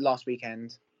 sets last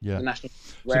weekend. Yeah. The national.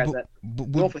 Whereas at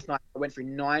Northwest Night, I went through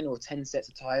 9 or 10 sets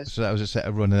of tyres. So that was a set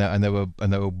of running out, and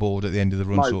they were bored at the end of the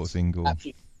run, sort of thing.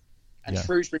 Absolutely. And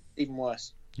Shrewsbury even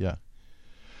worse. Yeah.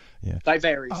 Yeah. They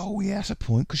vary. Oh yeah, that's a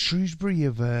point, because Shrewsbury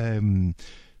have.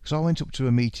 Because I went up to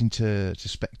a meeting to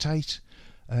spectate,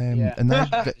 and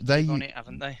they on it,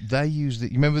 haven't they? They used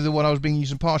it. You remember the one I was being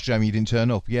using parts, Jamie? You didn't turn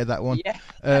up. Yeah, that one. Yeah.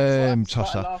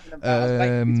 Tosser.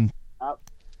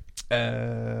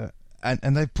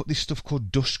 And they put this stuff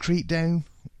called Dustcrete down.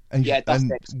 And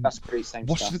Dustcrete, same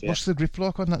stuff. What's the grip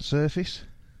like on that surface?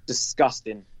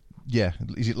 Disgusting. Yeah,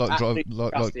 is it like driving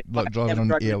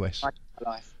on EOS?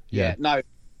 Yeah. No,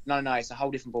 it's a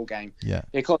whole different ball game. Yeah.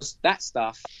 Because that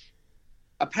stuff.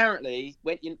 Apparently,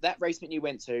 that race meeting you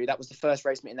went to, that was the first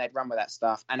race meeting they'd run with that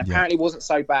stuff, and apparently wasn't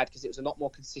so bad because it was a lot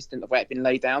more consistent the way it had been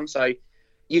laid down. So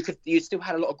you still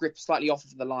had a lot of grip slightly off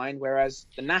of the line, whereas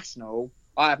the national,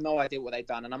 I have no idea what they've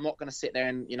done, and I'm not going to sit there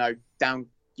and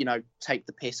take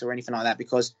the piss or anything like that,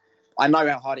 because I know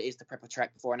how hard it is to prep a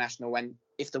track before a national. When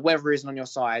if the weather isn't on your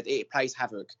side, it plays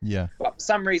havoc. Yeah. But for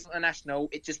some reason, at a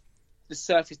national, the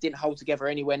surface didn't hold together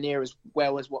anywhere near as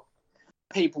well as what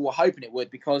people were hoping it would,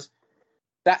 because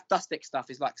that dust stick stuff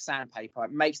is like sandpaper.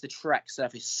 It makes the track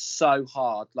surface so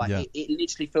hard. Like it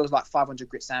literally feels like 500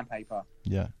 grit sandpaper.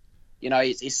 Yeah.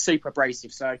 It's super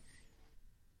abrasive. So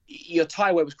your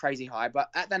tyre wear was crazy high. But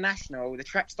at the national, the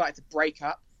track started to break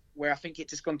up where I think it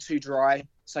just gone too dry.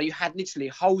 So you had literally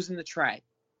holes in the track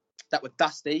that were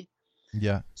dusty.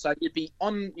 Yeah. So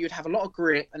you'd have a lot of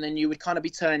grip, and then you would kind of be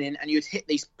turning, and you'd hit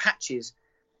these patches.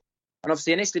 And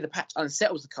obviously, initially the patch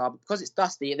unsettles the car, but because it's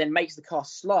dusty, it then makes the car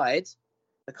slide.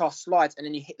 The car slides, and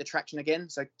then you hit the traction again.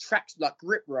 So like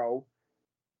grip roll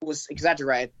was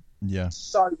exaggerated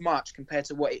so much compared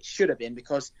to what it should have been,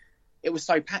 because it was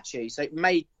so patchy. So it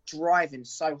made driving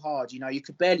so hard. You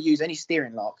could barely use any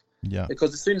steering lock. Yeah.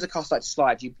 Because as soon as the car started to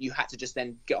slide, you had to just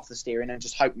then get off the steering and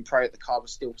just hope and pray that the car would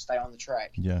still stay on the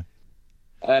track. Yeah.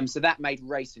 So that made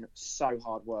racing so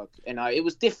hard work. It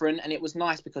was different, and it was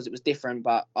nice because it was different,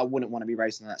 but I wouldn't want to be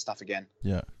racing that stuff again.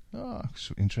 Yeah. Oh, it's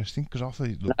interesting, because I thought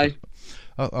it looked...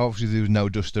 Obviously, there was no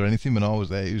dust or anything when I was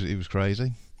there. It was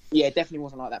crazy. Yeah, it definitely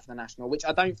wasn't like that for the National, which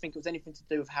I don't think it was anything to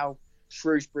do with how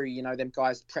Shrewsbury, them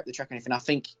guys prepped the track or anything. I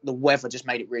think the weather just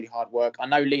made it really hard work. I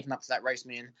know leading up to that race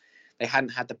meeting, they hadn't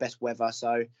had the best weather,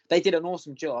 so they did an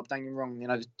awesome job. Don't get me wrong,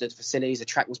 the facilities, the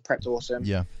track was prepped awesome.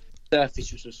 Yeah. Surface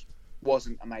just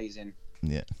wasn't amazing.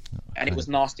 Yeah. And it was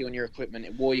nasty on your equipment.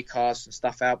 It wore your cars and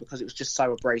stuff out because it was just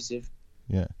so abrasive.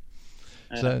 Yeah.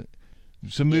 So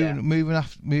moving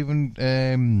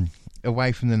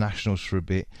away from the Nationals for a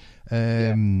bit.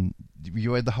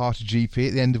 You had the Heart of GP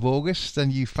at the end of August,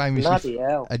 and you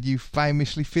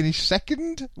famously finished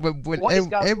second. When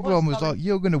everyone was like,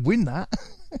 "You're going to win that."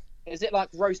 Is it like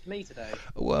roast me today?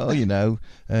 Well, gotta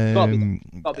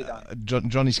be done.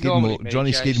 Johnny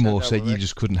Skidmore said you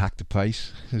just couldn't hack the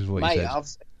pace. Is what he said.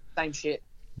 Same shit.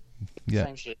 Yeah.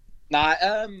 Same shit. Nah.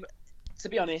 To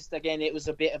be honest, again, it was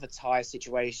a bit of a tyre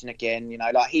situation again.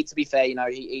 To be fair,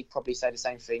 he'd probably say the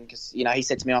same thing, because he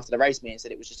said to me after the race meeting,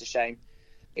 said it was just a shame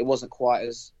it wasn't quite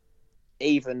as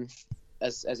even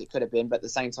as it could have been. But at the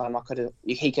same time,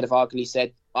 he could have arguably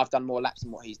said, I've done more laps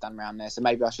than what he's done around there, so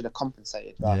maybe I should have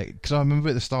compensated. But... Yeah, because I remember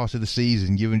at the start of the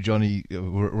season, you and Johnny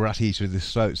were at each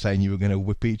other's throats saying you were going to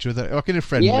whip each other, like in a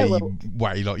friendly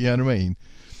way, like, you know what I mean?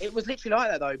 It was literally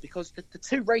like that, though, because the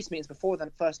two race meetings before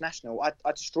the first National, I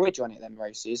destroyed Johnny at them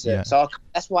races. Yeah. So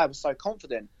that's why I was so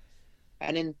confident.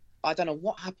 And then I don't know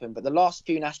what happened, but the last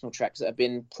few National tracks that have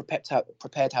been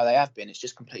prepared how they have been, it's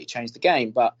just completely changed the game.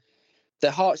 But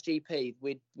the Hearts GP,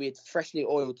 we'd freshly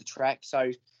oiled the track, so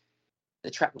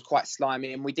the track was quite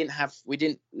slimy, and we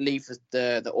didn't leave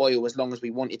the oil as long as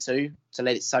we wanted to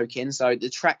let it soak in. So the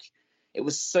track, it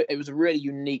was a really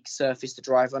unique surface to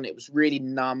drive on. It was really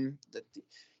numb.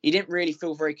 You didn't really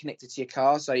feel very connected to your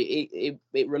car, so it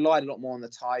relied a lot more on the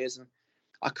tyres, and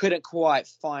I couldn't quite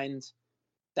find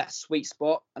that sweet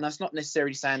spot. And that's not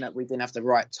necessarily saying that we didn't have the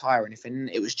right tyre or anything.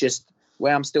 It was just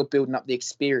where I'm still building up the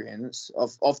experience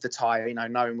of the tyre,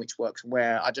 knowing which works and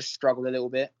where. I just struggled a little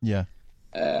bit. Yeah.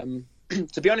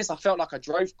 To be honest, I felt like I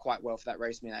drove quite well for that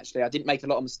race meeting, actually. I didn't make a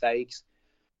lot of mistakes.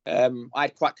 I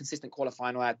had quite consistent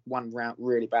qualifying. I had one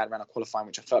really bad round of qualifying,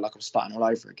 which I felt like I was starting all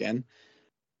over again.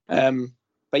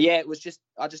 But yeah, it was just,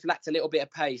 I just lacked a little bit of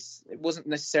pace. It wasn't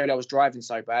necessarily I was driving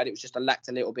so bad. It was just I lacked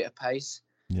a little bit of pace.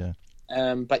 Yeah.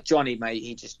 But Johnny, mate,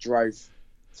 he just drove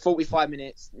 45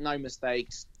 minutes, no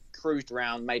mistakes, cruised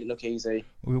around, made it look easy.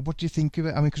 Well, what do you think of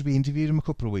it? I mean, because we interviewed him a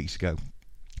couple of weeks ago.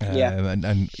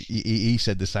 And he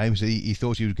said the same. So he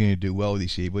thought he was going to do well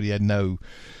this year, but he had no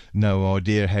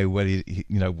idea how well he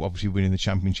obviously winning the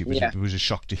championship was a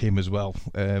shock to him as well.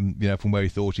 From where he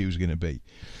thought he was going to be.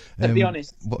 To be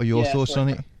honest, what are your thoughts on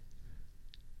it?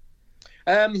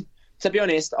 To be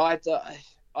honest, I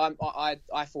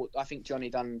think Johnny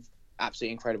done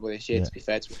absolutely incredible this year. To be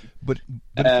fair to him, but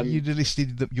if you'd have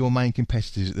listed your main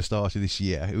competitors at the start of this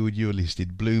year, who would you have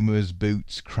listed? Bloomers,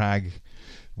 Boots, Cragg.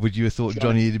 Would you have thought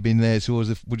Johnny would have been there towards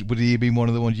would he have been one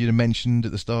of the ones you'd have mentioned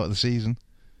at the start of the season?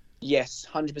 Yes,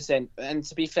 100%. And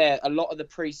to be fair, a lot of the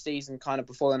pre-season kind of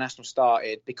before the National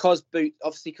started, because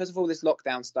of all this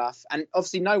lockdown stuff, and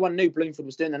obviously no one knew Bloomfield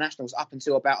was doing the Nationals up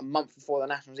until about a month before the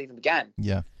Nationals even began.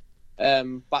 Yeah.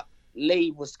 But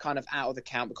Lee was kind of out of the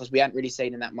count because we hadn't really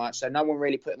seen him that much, so no one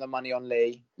really put the money on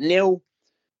Lee. Neil,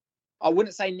 I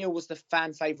wouldn't say Neil was the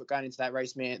fan favourite going into that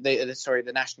race meeting.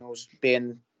 The Nationals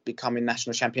becoming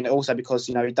national champion. Also because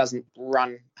he doesn't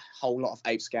run a whole lot of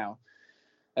 8 scale.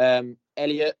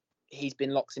 Elliot, he's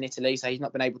been locked in Italy, so he's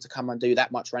not been able to come and do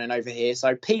that much running over here.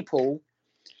 So people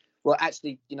were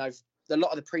actually, a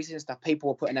lot of the preseason stuff, people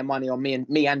were putting their money on me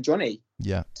and Johnny.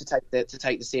 Yeah. To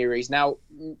take the series. Now,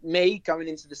 me going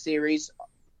into the series,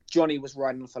 Johnny was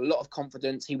riding with a lot of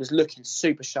confidence. He was looking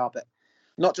super sharp at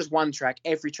not just one track,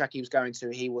 every track he was going to,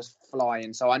 he was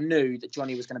flying. So I knew that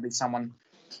Johnny was going to be someone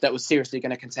that was seriously going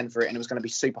to contend for it, and it was going to be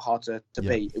super hard to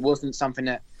beat. It wasn't something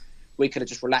that we could have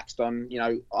just relaxed on.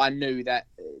 I knew that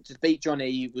to beat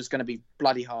Johnny was going to be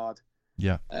bloody hard.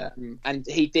 Yeah. And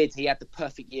he did. He had the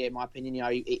perfect year, in my opinion. You know,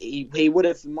 he would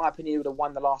have, in my opinion, he would have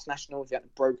won the last national if he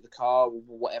hadn't broke the car or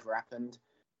whatever happened.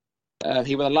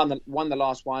 He would have won the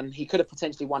last one. He could have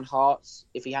potentially won Hearts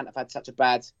if he hadn't have had such a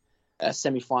bad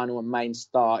semi-final and main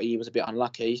start. He was a bit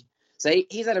unlucky. So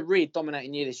he's had a really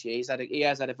dominating year this year. He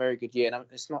has had a very good year. And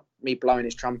it's not me blowing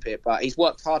his trumpet, but he's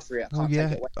worked hard for it. I can't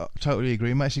take it away. I totally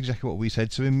agree, mate. That's exactly what we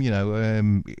said to him. You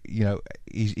know,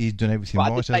 he's done everything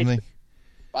right, hasn't he?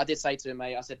 But I did say to him,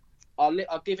 mate, I said,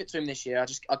 I'll give it to him this year.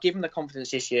 I'll give him the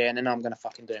confidence this year, and then I'm going to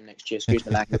fucking do him next year. Excuse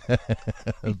me, language.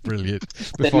 Brilliant.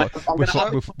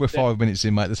 We're 5 minutes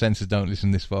in, mate. The censors don't listen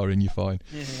this far in. You're fine.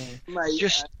 Mm-hmm. Mate,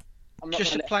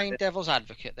 just playing devil's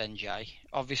advocate, then, Jay.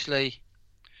 Obviously,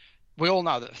 we all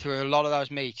know that through a lot of those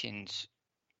meetings,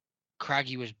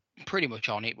 Craggy was pretty much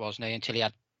on it, wasn't he? Until he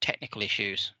had technical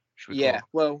issues. Yeah.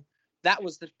 Well, that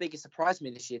was the biggest surprise to me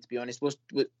this year, to be honest. Was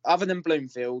other than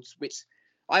Bloomfield's, which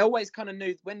I always kind of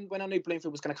knew when I knew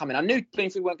Bloomfield was going to come in. I knew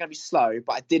Bloomfield weren't going to be slow,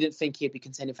 but I didn't think he'd be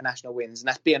contending for national wins. And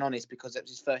that's being honest, because it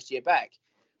was his first year back.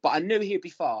 But I knew he'd be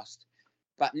fast.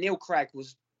 But Neil Cragg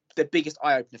was the biggest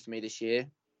eye-opener for me this year,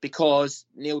 because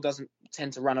Neil doesn't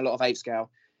tend to run a lot of 8-scale.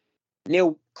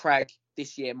 Neil Cragg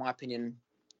this year, in my opinion,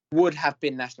 would have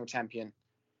been national champion.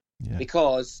 Yeah.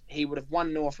 Because he would have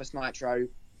won Northwest Nitro.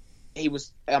 He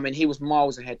was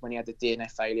miles ahead when he had the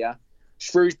DNF failure.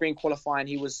 Shrewsbury in qualifying,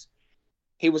 he was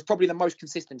probably the most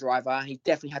consistent driver. He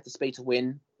definitely had the speed to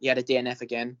win. He had a DNF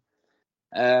again.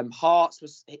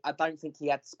 Hearts I don't think he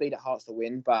had the speed at Hearts to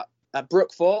win, but at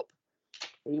Brookthorpe,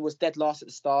 he was dead last at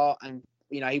the start, and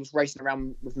he was racing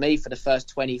around with me for the first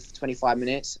 20, 25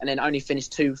 minutes, and then only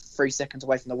finished 2-3 seconds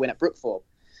away from the win at Brookthorpe.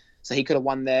 So he could have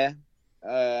won there.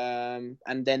 And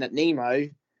then at Nemo,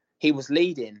 he was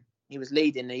leading.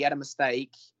 He had a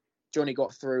mistake. Johnny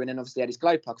got through, and then obviously had his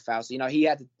glow plug foul. So,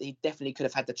 he definitely could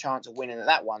have had the chance of winning at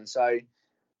that one. So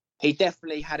he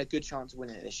definitely had a good chance of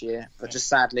winning it this year. But just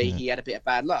sadly, he had a bit of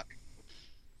bad luck.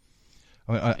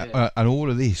 And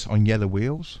all of this on yellow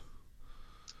wheels?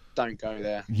 Don't go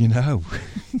there.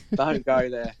 Don't go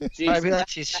there. Jeez, maybe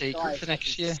that's his secret for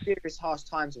next year. Serious harsh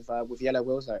times with yellow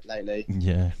wheels lately.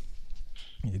 Yeah.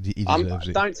 He deserves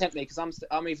it. Don't tempt me, because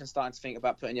I'm even starting to think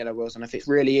about putting yellow wheels on. If it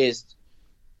really is,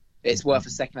 it's worth a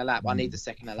second a lap. I need the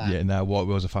second a lap. Yeah, now white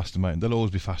wheels are faster, mate. They'll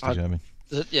always be faster, Jeremy.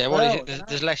 Yeah,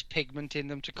 there's less pigment in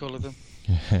them to colour them.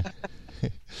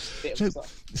 So,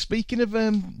 speaking of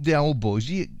the old boys,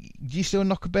 do you still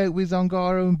knock about with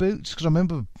Ongaro and Boots? Because I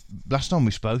remember last time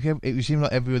we spoke, it seemed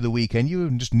like every other weekend you were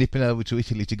just nipping over to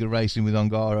Italy to go racing with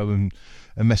Ongaro and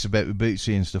mess about with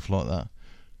Bootsy and stuff like that.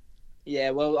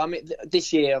 Yeah, well, I mean,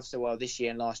 this year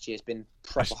and last year has been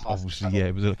proper hard. Obviously,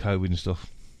 yeah, with the COVID and stuff.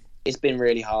 It's been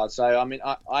really hard. So, I mean,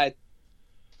 I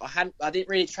didn't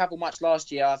really travel much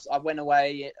last year. I went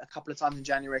away a couple of times in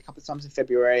January, a couple of times in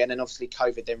February, and then obviously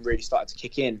COVID then really started to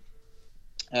kick in.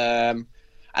 And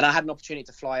I had an opportunity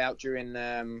to fly out during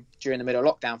the middle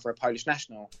of lockdown for a Polish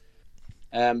national.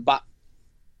 But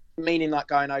meaning like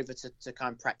going over to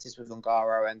kind of practice with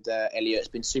Ongaro and Elliot has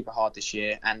been super hard this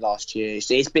year and last year.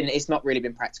 So it's not really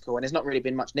been practical, and there's not really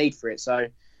been much need for it. So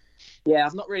yeah,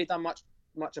 I've not really done much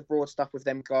abroad stuff with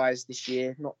them guys this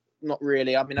year. Not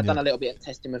really. I mean, I've done a little bit of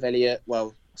testing with Elliot.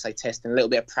 Well, I say testing, a little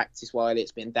bit of practice while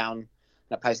Elliot's been down in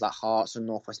a place like Hearts and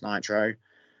Northwest Nitro.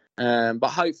 But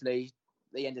hopefully,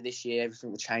 at the end of this year,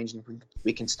 everything will change and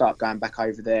we can start going back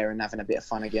over there and having a bit of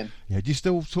fun again. Yeah. Do you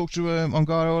still talk to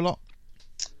Ongaro a lot?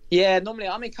 Yeah, normally,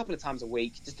 I mean, a couple of times a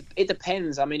week. It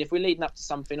depends. I mean, if we're leading up to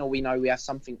something or we know we have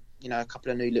something, a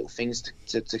couple of new little things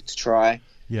to try.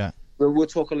 Yeah. We'll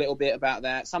talk a little bit about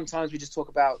that. Sometimes we just talk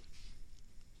about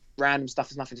random stuff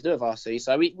that's nothing to do with RC.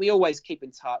 So we always keep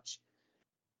in touch.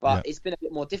 But it's been a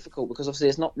bit more difficult because obviously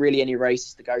there's not really any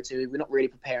races to go to. We're not really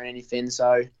preparing anything.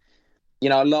 So,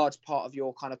 a large part of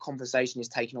your kind of conversation is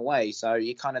taken away. So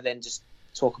you kind of then just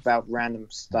talk about random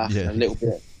stuff and a little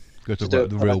bit. Go to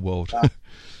the real world.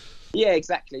 Yeah,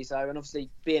 exactly. So, and obviously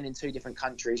being in two different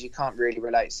countries, you can't really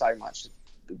relate so much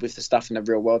with the stuff in the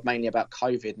real world, mainly about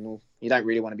COVID, and all. You don't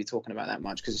really want to be talking about that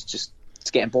much because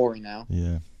it's getting boring now.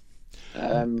 Yeah.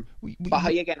 But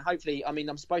again, hopefully, I mean,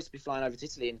 I'm supposed to be flying over to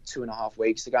Italy in 2.5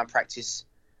 weeks to go and practice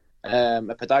at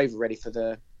Padova, ready for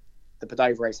the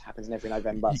Padova race that happens in every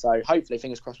November. So hopefully,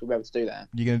 fingers crossed, we'll be able to do that.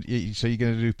 You're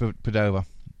gonna do Padova.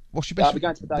 What's your best? I'll be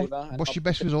going to Padova. What's your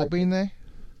best result being there?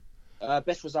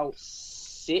 Best result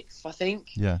 6th, I think.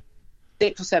 Yeah.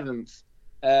 6th or 7th.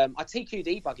 I TQ'd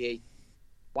E-Buggy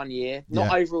 1 year.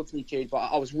 Not overall TQ'd, but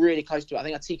I was really close to it. I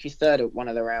think I TQ'd 3rd at one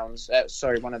of the rounds.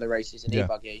 One of the races in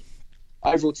E-Buggy.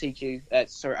 Overall TQ.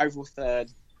 Overall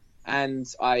 3rd. and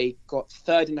I got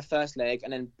third in the first leg,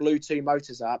 and then blew 2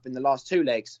 motors up in the last 2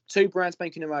 legs. 2 brand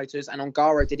spanking new motors, and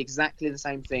Ongaro did exactly the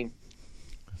same thing.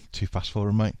 Too fast for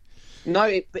him, mate. No,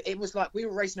 it was like we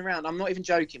were racing around. I'm not even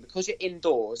joking, because you're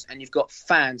indoors and you've got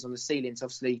fans on the ceilings,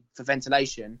 obviously for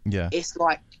ventilation. Yeah. It's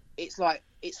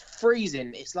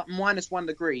freezing. It's like -1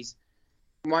 degrees,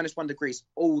 -1 degrees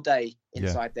all day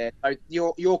inside there. So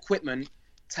your equipment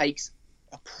takes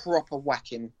a proper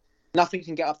whacking. Nothing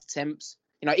can get up to temps.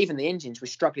 You know, even the engines, we're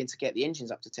struggling to get the engines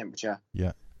up to temperature.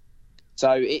 Yeah.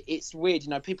 So it's weird. You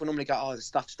know, people normally go, oh, the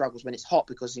stuff struggles when it's hot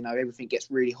because, you know, everything gets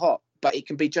really hot. But it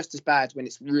can be just as bad when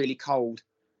it's really cold.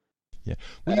 Yeah.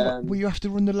 Will you have to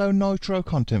run the low nitro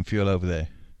content fuel over there?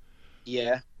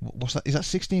 Yeah. What's that? Is that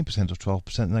 16% or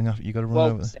 12%? Then you got to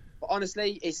run over there? But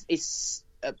honestly, it's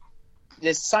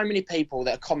there's so many people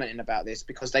that are commenting about this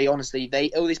because all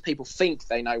these people think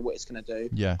they know what it's going to do.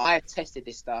 Yeah. I have tested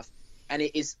this stuff, and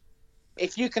it is,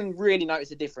 if you can really notice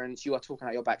the difference, you are talking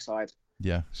out your backside.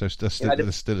 Yeah, so they're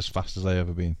still as fast as they've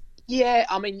ever been. Yeah,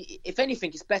 I mean, if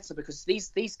anything, it's better because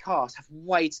these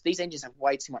engines have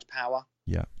way too much power.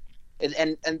 Yeah.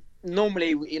 And normally,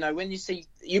 you know, when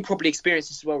you probably experience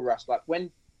this as well, Russ. Like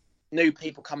when new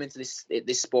people come into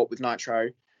this sport with nitro,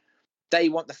 they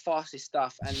want the fastest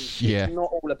stuff, and it's not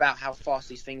all about how fast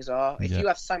these things are. If you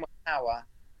have so much power,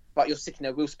 but you're sitting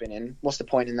there wheel spinning, what's the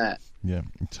point in that? Yeah,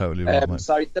 totally right, mate.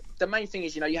 So the main thing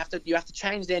is, you know, you have to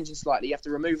change the engine slightly. You have to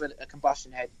remove a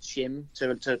combustion head shim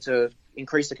to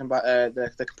increase the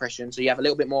compression, so you have a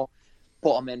little bit more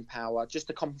bottom end power just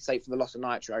to compensate for the loss of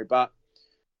nitro. But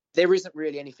there isn't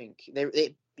really anything there.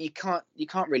 You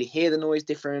can't really hear the noise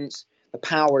difference. The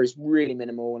power is really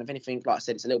minimal, and if anything, like I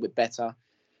said, it's a little bit better.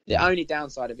 The only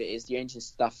downside of it is the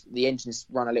engines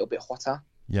run a little bit hotter.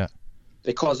 Yeah.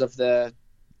 Because of the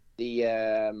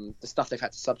stuff they've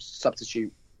had to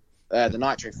substitute the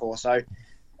nitro for. So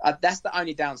that's the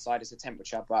only downside, is the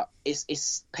temperature. But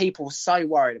it's people so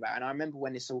worried about it. And I remember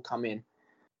when this all come in,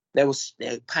 they were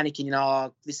panicking. You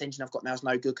know, this engine I've got now is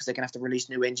no good because they're gonna have to release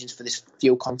new engines for this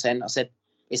fuel content. I said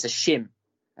it's a shim,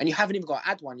 and you haven't even got to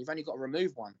add one. You've only got to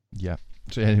remove one. Yeah.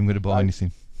 So you ain't even going to buy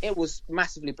anything. It was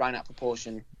massively blown out of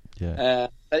proportion. Yeah.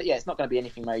 But yeah, it's not going to be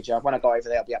anything major. When I go over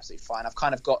there, I'll be absolutely fine. I've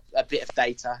kind of got a bit of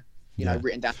data, you know,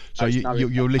 written down. So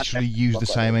you'll literally use the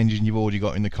same engine you've already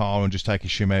got in the car and just take a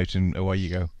shim out and away you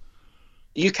go.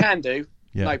 You can do.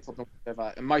 Yeah. No problem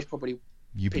whatsoever. And most probably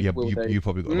people will do. You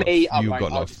probably got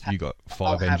you got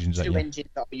 5 engines. I'll have 2 engines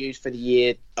that I'll use for the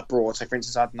year abroad. So for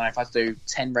instance, I don't know, if I do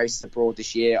 10 races abroad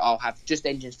this year, I'll have just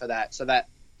engines for that, so that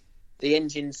the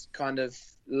engine's kind of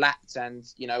lapped, and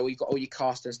you know, you've got all your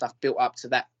caster and stuff built up to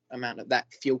that amount of that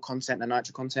fuel content and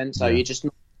nitro content. So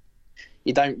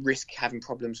you don't risk having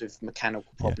problems with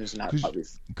mechanical problems and that.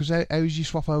 Because how did you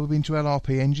swap over into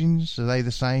LRP engines? Are they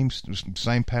the same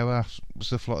power,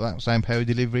 stuff like that? Same power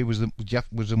delivery? Was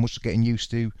there much getting used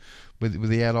to with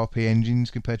the LRP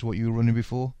engines compared to what you were running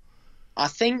before? I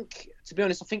think, to be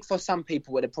honest, for some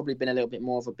people it would have probably been a little bit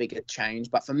more of a bigger change.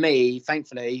 But for me,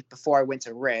 thankfully, before I went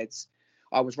to Reds,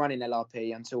 I was running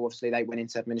LRP until obviously they went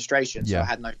into administration. So I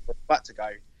had no but to go.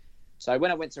 So when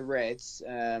I went to Reds,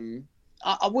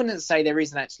 I wouldn't say there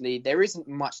isn't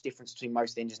much difference between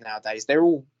most engines nowadays. They're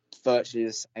all virtually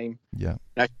the same. Yeah.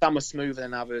 You know, some are smoother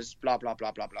than others, blah, blah,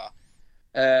 blah, blah, blah.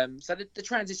 So the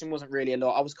transition wasn't really a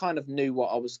lot. I was kind of knew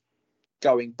what I was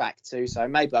going back to. So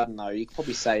maybe, I don't know, you could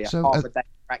probably say half a day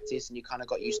of practice and you kind of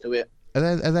got used to it.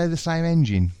 Are they the same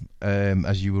engine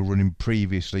as you were running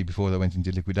previously before they went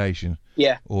into liquidation?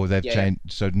 Yeah. Or they've changed,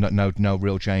 so no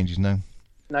real changes, no?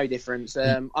 No difference.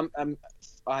 I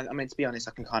mean, to be honest,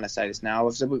 I can kind of say this now.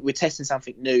 We're testing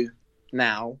something new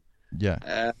now.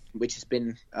 Yeah. Which has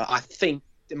been, I think,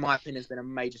 in my opinion, has been a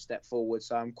major step forward.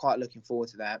 So I'm quite looking forward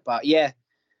to that. But yeah,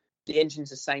 the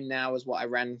engine's the same now as what I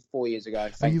ran 4 years ago.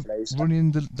 Thankfully. Are you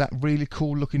running that really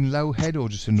cool looking low head or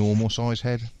just a normal size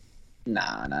head? No.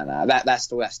 That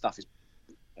stuff is.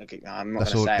 Okay, I'm not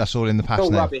going to say. That's all in the past now.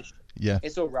 It's all rubbish. Yeah.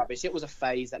 It's all rubbish. It was a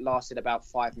phase that lasted about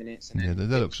 5 minutes, and then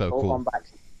they look so cool. Back.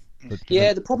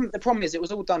 Yeah, the problem is it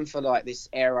was all done for like this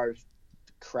aero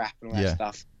crap and all that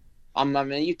stuff. I mean,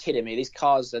 are you kidding me? These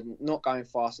cars are not going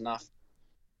fast enough,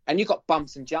 and you've got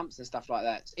bumps and jumps and stuff like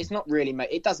that. It's not really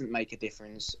it doesn't make a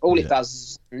difference. All it does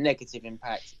is negative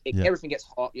impact. Everything gets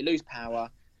hot. You lose power.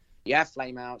 You have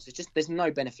flame outs. It's just there's no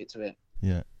benefit to it.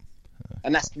 Yeah.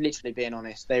 And that's literally being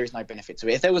honest. There is no benefit to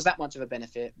it. If there was that much of a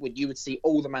benefit, you would see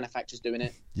all the manufacturers doing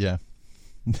it. Yeah.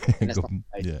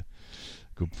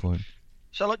 Good point.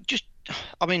 So, like,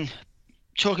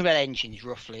 talking about engines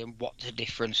roughly and what's the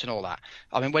difference and all that.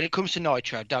 I mean, when it comes to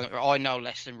nitro, I know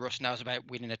less than Russ knows about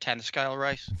winning a 10 scale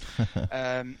race.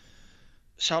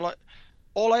 So, like,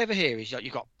 all I ever hear is that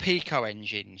you've got Pico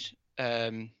engines.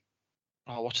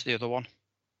 What's the other one?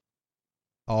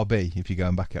 RB, if you're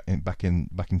going back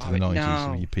into the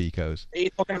 90s with your Picos. Are you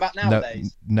talking about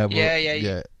nowadays? No,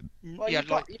 yeah. Well, you've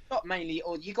got mainly,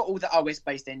 or you got all the OS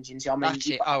based engines. I mean, That's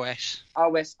it, OS.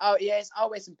 OS. Oh yeah, it's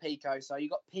OS and Pico. So you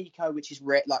got Pico, which is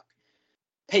red. Like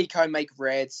Pico make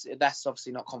reds. That's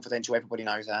obviously not confidential. Everybody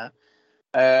knows that.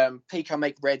 Pico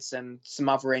make reds and some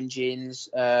other engines.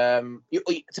 To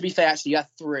be fair, actually, you have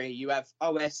three. You have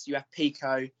OS. You have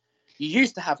Pico. You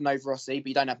used to have Nova Rossi, but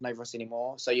you don't have Nova Rossi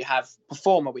anymore. So you have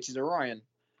Performer, which is Orion.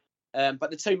 But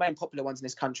the two main popular ones in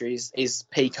this country is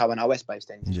Pico and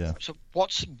OS-based engines. Yeah. So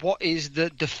what is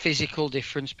the physical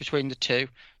difference between the two?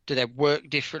 Do they work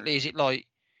differently? Is it like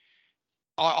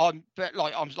I'm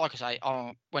like I say,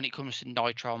 when it comes to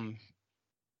nitro, I'm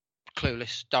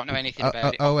clueless. Don't know anything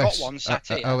about it. I've got one sat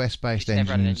here. OS-based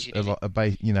engines are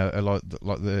like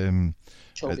the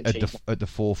at the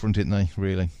forefront, aren't they?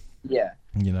 Really. Yeah.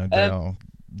 You know,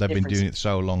 they've been doing it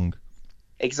so long.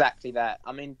 Exactly that.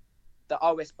 I mean, the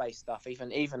OS-based stuff,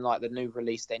 even like the new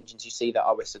released engines you see that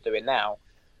OS are doing now,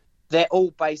 they're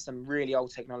all based on really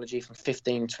old technology from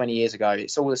 15, 20 years ago.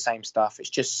 It's all the same stuff. It's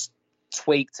just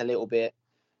tweaked a little bit.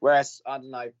 Whereas, I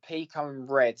don't know, Pico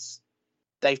and Reds,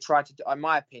 they've tried to, in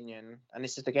my opinion, and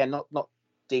this is, again, not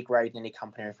degrading any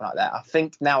company or anything like that. I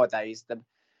think nowadays the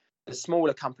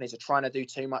smaller companies are trying to do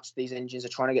too much to these engines, are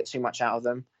trying to get too much out of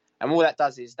them. And all that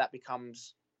does is that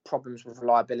becomes problems with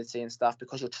reliability and stuff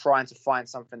because you're trying to find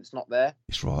something that's not there.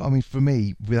 It's right. I mean, for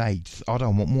me, with 8, I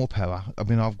don't want more power. I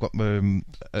mean, I've got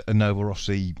a Nova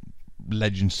Rossi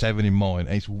Legend 7 in mine,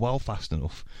 and it's well fast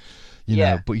enough. You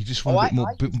know, but you just want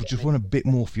a bit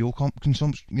more fuel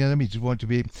consumption. You know what I mean? Just want to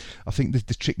be. I think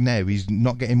the trick now is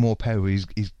not getting more power. He's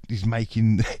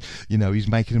making, he's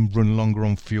making them run longer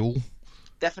on fuel.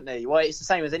 Definitely. Well, it's the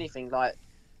same as anything. Like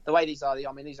the way these are.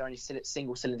 I mean, these are only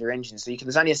single cylinder engines, so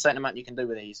there's only a certain amount you can do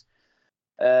with these.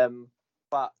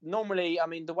 But normally, I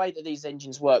mean, the way that these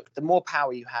engines work, the more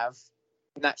power you have,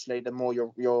 naturally, the more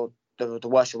the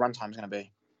worse your runtime is going to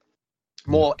be.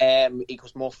 More air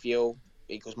equals more fuel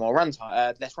equals more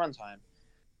runtime, less runtime.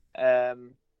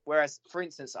 Whereas, for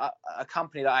instance, a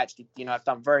company that I actually, have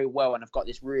done very well and have got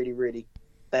this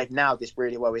they've nailed this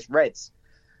really well is Reds.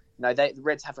 The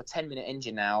Reds have a 10-minute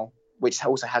engine now, which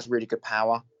also has really good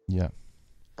power. Yeah.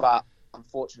 But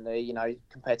unfortunately,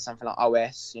 compared to something like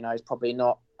OS, it's probably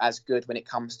not as good when it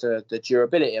comes to the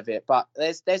durability of it. But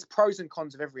there's pros and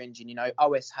cons of every engine.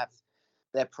 OS have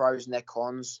their pros and their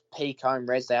cons. Pico and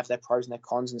Reds, they have their pros and their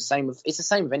cons. And it's the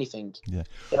same with anything. Yeah.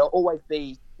 There'll always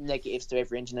be negatives to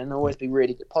every engine and there'll always be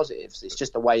really good positives. It's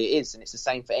just the way it is, and it's the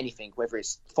same for anything, whether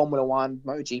it's Formula One,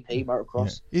 MotoGP,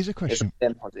 Motocross. Yeah. Here's a question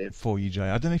for you, Jay.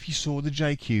 I don't know if you saw the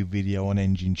JQ video on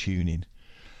engine tuning.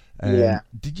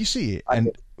 Did you see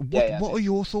it? What are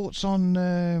your thoughts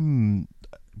on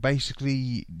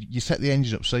basically you set the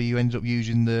engine up so you end up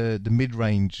using the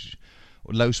mid-range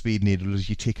or low-speed needle as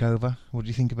you tick over? What do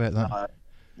you think about that?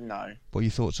 No. What are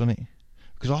your thoughts on it?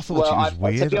 Because I thought it was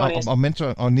weird. I was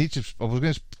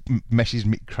going to message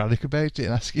Mick Craddock about it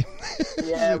and ask him.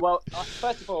 Yeah, well,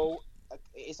 first of all,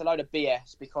 it's a load of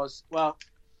BS because, well,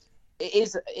 it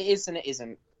is and it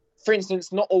isn't. For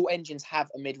instance, not all engines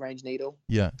have a mid-range needle.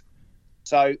 Yeah.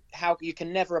 So how you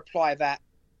can never apply that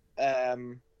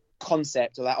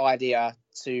concept or that idea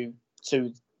to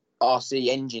RC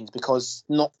engines because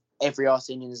not every RC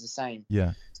engine is the same.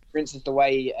 Yeah. For instance, the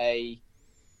way a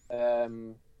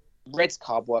Reds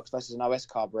carb works versus an OS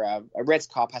carb, where a Reds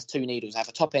carb has two needles. You have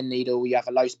a top end needle, you have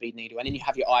a low speed needle, and then you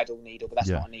have your idle needle, but that's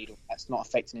not a needle. That's not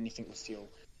affecting anything with fuel.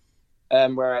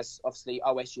 Whereas obviously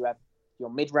OS, you have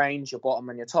your mid range, your bottom,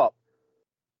 and your top.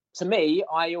 To me,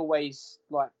 I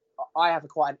have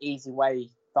quite an easy way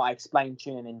that I explain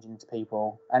tuning engine to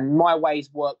people, and my ways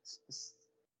worked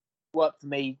for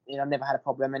me. I've never had a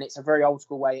problem, and it's a very old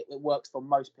school way. It works for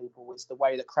most people. It's the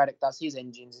way that Craddock does his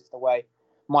engines. It's the way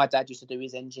my dad used to do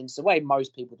his engines. It's the way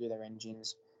most people do their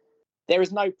engines. There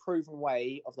is no proven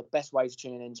way of the best way to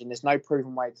tune an engine. There's no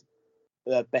proven way to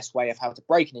the best way of how to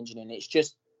break an engine in. It's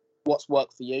just what's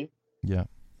worked for you. Yeah.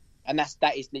 And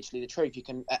that is literally the truth. You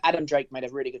can. Adam Drake made a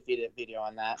really good video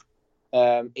on that.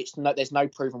 There's no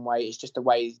proven way. It's just the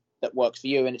way that works for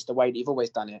you, and it's the way that you've always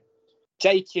done it.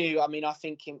 JQ, I mean, I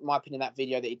think in my opinion, that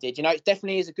video that he did, it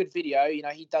definitely is a good video.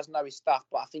 He does know his stuff,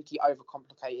 but I think he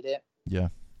overcomplicated it. Yeah.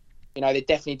 They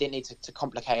definitely didn't need to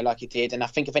complicate it like he did, and I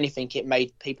think if anything, it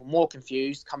made people more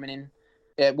confused coming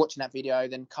in, watching that video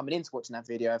than coming into watching that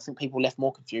video. I think people left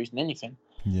more confused than anything.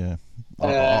 Yeah,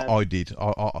 I did.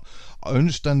 I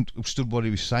understood what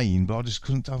he was saying, but I just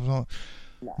couldn't. I was like,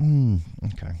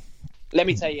 okay. Let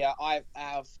me tell you, out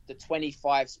of the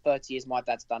 25, 30 years my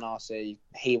dad's done RC,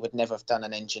 he would never have done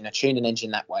tuned an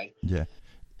engine that way. Yeah.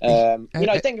 Don't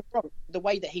get me wrong, the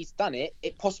way that he's done it,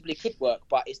 it possibly could work,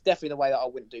 but it's definitely the way that I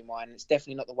wouldn't do mine. It's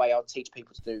definitely not the way I'll teach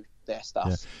people to do their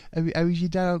stuff. Yeah. How is your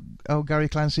dad, Gary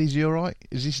Clancy? Is he all right?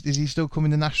 Is he still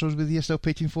coming to Nationals with you, still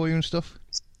pitting for you and stuff?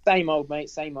 Same old, mate,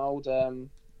 same old.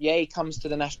 Yeah, he comes to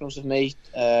the Nationals with me.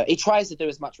 He tries to do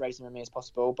as much racing with me as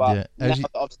possible, but now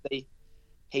that obviously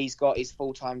he's got his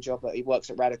full-time job. He works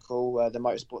at Radical, the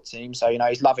motorsport team. So,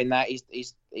 he's loving that.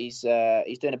 He's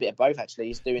doing a bit of both, actually.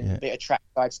 He's doing a bit of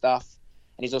trackside stuff.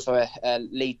 And he's also a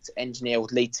lead engineer or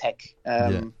lead tech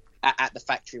at the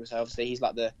factory. So, obviously, he's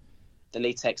like the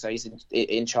lead tech. So, he's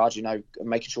in charge,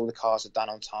 making sure the cars are done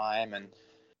on time. And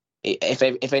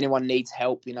if anyone needs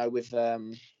help,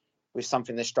 with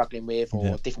something they're struggling with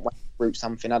or a different way to route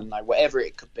something, I don't know, whatever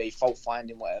it could be, fault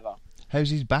finding, whatever. How's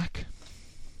his back?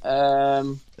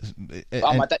 My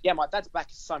dad's back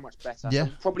is so much better. Yeah.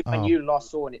 So probably when you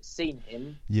last saw and seen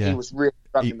him, he was really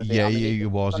struggling with it. Yeah, he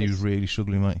was really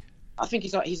struggling, mate. I think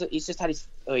he's just had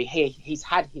he's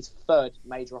had his third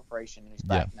major operation in his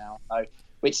back now. So,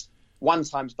 which one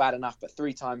time's bad enough, but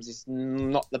 3 times is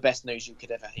not the best news you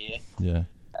could ever hear. Yeah.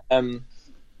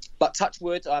 But touch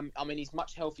wood, he's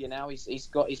much healthier now. He's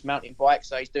got his mountain bike,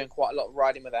 so he's doing quite a lot of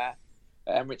riding with that,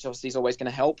 which obviously is always going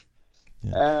to help.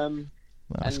 Yeah.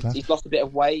 And he's lost a bit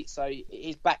of weight, so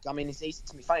he's back. He said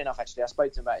to me, funny enough, actually, I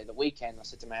spoke to him about it the weekend. I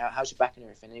said to him, how's your back and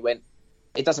everything? And he went,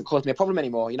 it doesn't cause me a problem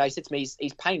anymore. He said to me,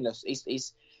 he's painless.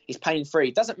 He's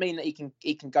pain-free. Doesn't mean that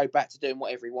he can go back to doing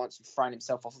whatever he wants and throwing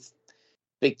himself off of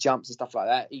big jumps and stuff like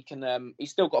that. He can.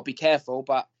 He's still got to be careful,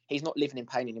 but he's not living in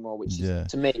pain anymore, which is,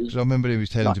 to me... Because I remember he was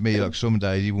telling to me, like, some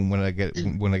days, even when I get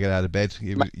out of bed,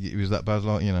 it was that bad,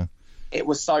 like, It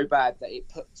was so bad that it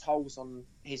put tolls on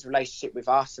his relationship with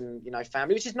us and,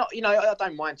 family, which is not, I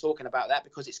don't mind talking about that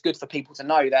because it's good for people to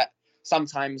know that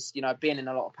sometimes, being in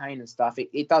a lot of pain and stuff,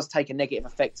 it does take a negative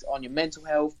effect on your mental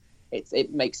health.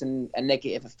 It makes a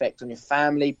negative effect on your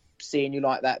family, seeing you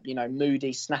like that,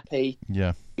 moody, snappy.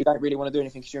 Yeah. You don't really want to do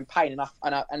anything because you're in pain enough.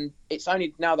 And it's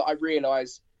only now that I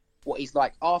realise what he's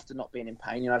like after not being in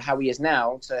pain, how he is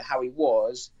now to how he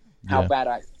was, how bad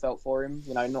I felt for him,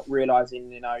 not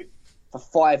realising, for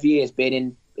 5 years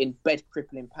being in bed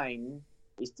crippling pain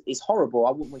is horrible.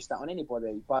 I wouldn't wish that on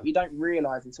anybody, but you don't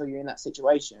realise until you're in that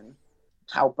situation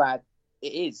how bad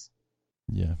it is.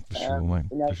 Yeah, for sure, mate.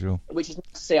 For sure. Which is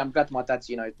nice to see. I'm glad my dad's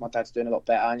doing a lot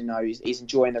better. He's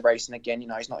enjoying the racing again.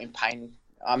 He's not in pain.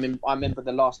 I remember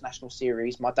the last national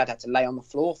series. My dad had to lay on the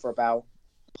floor for about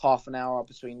half an hour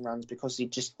between runs because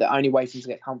the only way for him to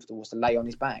get comfortable was to lay on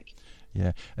his back.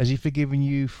 Yeah. Has he forgiven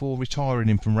you for retiring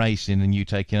him from racing and you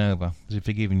taking over? Has he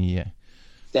forgiven you yet?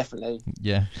 Definitely.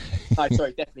 Yeah. No,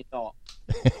 sorry, definitely not.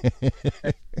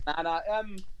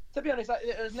 To be honest,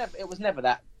 it was never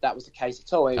that was the case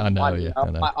at all. I know.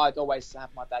 I'd always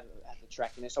have my dad at the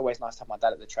track, and it's always nice to have my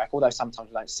dad at the track. Although sometimes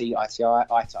we don't see eye to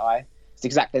eye. It's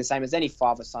exactly the same as any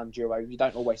father-son duo. You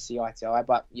don't always see eye to eye,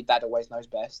 but your dad always knows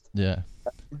best. Yeah.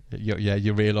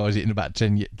 You realise it in about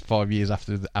 5 years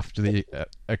after the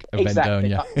event, don't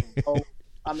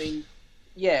you?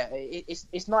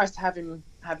 It's nice to have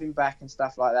him back and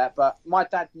stuff like that. But my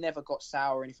dad never got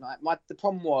sour or anything like that. The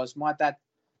problem was my dad,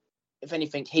 if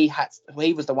anything, he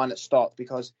was the one that stopped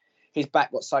because his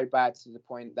back got so bad to the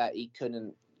point that he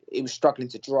was struggling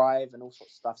to drive and all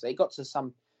sorts of stuff. So he got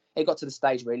to the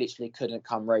stage where he literally couldn't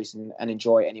come race and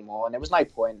enjoy it anymore. And there was no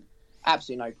point,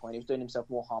 absolutely no point. He was doing himself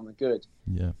more harm than good.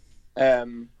 Yeah.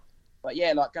 But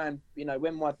yeah, like going, when I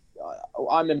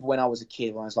remember when I was a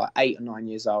kid, when I was like 8 or 9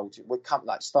 years old, we'd come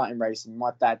like starting racing.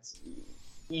 My dad,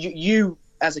 you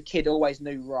as a kid always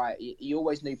knew right. You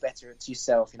always knew better to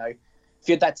yourself. If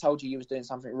your dad told you was doing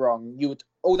something wrong,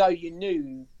 although you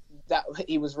knew that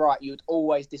he was right, you would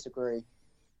always disagree.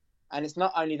 And it's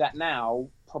not only that now,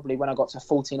 probably when I got to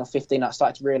 14 or 15, I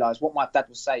started to realise what my dad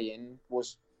was saying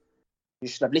was you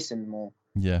should have listened more.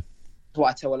 Yeah. That's what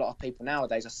I tell a lot of people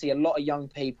nowadays. I see a lot of young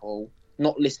people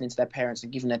not listening to their parents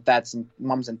and giving their dads and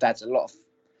mums and dads a lot of,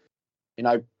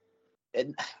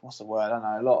 what's the word? I don't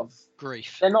know, a lot of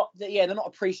grief. They're not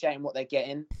appreciating what they're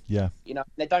getting. Yeah.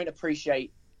 They don't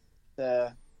appreciate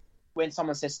when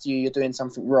someone says to you you're doing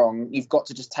something wrong, you've got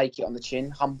to just take it on the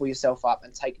chin, humble yourself up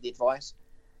and take the advice.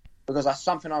 Because that's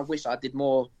something I wish I did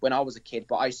more when I was a kid,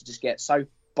 but I used to just get so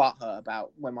butthurt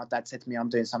about when my dad said to me I'm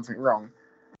doing something wrong.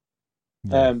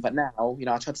 Yeah. But now,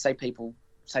 I try to say to people,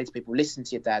 listen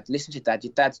to your dad.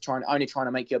 Your dad's only trying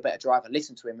to make you a better driver.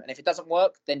 Listen to him. And if it doesn't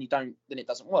work, then it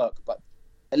doesn't work. But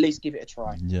at least give it a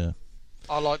try. Yeah.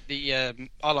 I like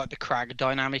the Crag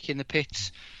dynamic in the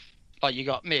pits. Like you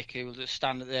got Mick, who will just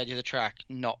stand at the edge of the track,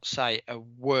 not say a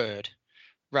word.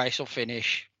 Race will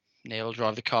finish. Neil will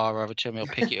drive the car over to him. He'll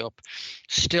pick it up.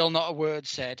 Still not a word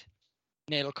said.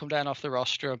 Neil will come down off the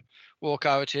rostrum, walk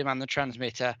over to him and the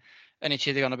transmitter, and it's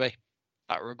either going to be,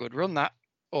 that were a good run, that,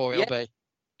 or it'll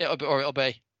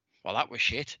be, well, that was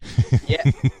shit. Yeah,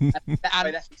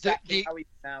 that's exactly how he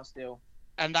is now still.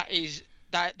 And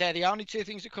they're the only two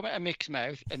things that come out of Mick's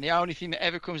mouth, and the only thing that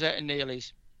ever comes out of Neil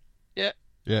is, yeah.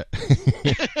 Yeah.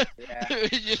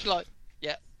 It's just like,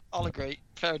 yeah, I'll agree.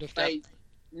 Fair enough.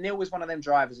 Neil was one of them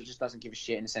drivers that just doesn't give a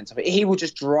shit in the sense of it. He will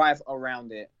just drive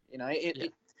around it. You know,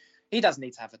 he doesn't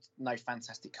need to have no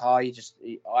fantastic car.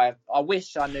 I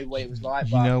wish I knew what it was like.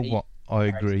 You know what? I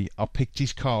agree. I picked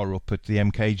his car up at the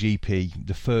MKGP,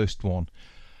 the first one,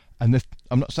 and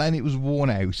I'm not saying it was worn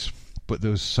out, but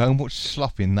there was so much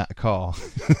slop in that car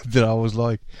that I was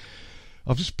like,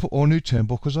 I've just put all new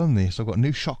turnbuckles on this. I've got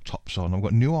new shock tops on. I've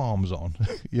got new arms on.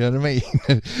 You know what I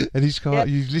mean? And his car,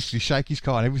 you literally shake his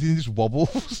car and everything just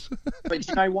wobbles. But do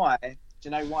you know why? Do you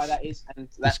know why that is? And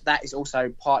that is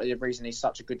also partly the reason he's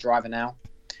such a good driver now.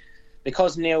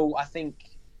 Because Neil, I think,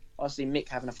 obviously Mick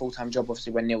having a full-time job,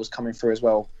 obviously when Neil was coming through as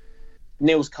well.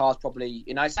 Neil's car's probably,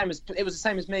 it was the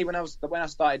same as me when I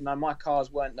started. My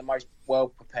cars weren't the most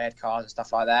well-prepared cars and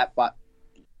stuff like that, but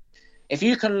if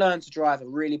you can learn to drive a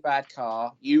really bad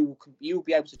car, you will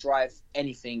be able to drive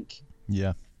anything.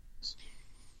 Yeah.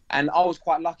 And I was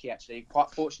quite lucky, actually, quite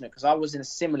fortunate, because I was in a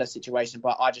similar situation,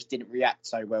 but I just didn't react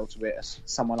so well to it as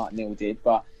someone like Neil did.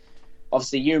 But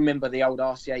obviously, you remember the old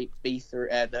RC8B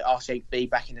the RC8B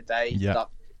back in the day. Yeah.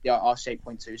 The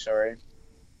RC8.2, sorry.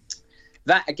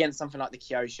 That against something like the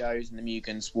Kyoshos and the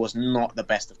Mugans was not the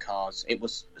best of cars. It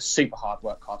was a super hard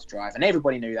work car to drive, and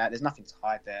everybody knew that. There's nothing to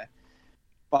hide there.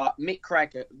 But Mick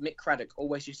Craddock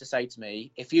always used to say to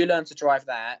me, if you learn to drive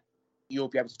that, you'll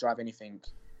be able to drive anything.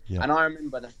 Yeah. And I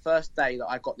remember the first day that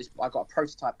I got a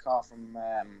prototype car from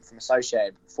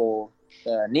Associated for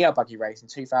the Neo Buggy race in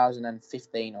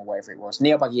 2015 or whatever it was.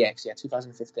 Neo Buggy X,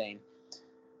 2015.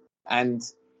 And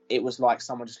it was like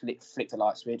someone just flicked a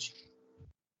light switch.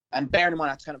 And bearing in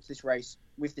mind, I turned up to this race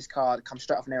with this car that comes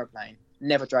straight off an aeroplane,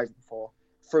 never drove it before,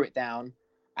 threw it down,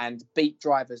 and beat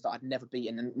drivers that I'd never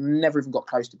beaten and never even got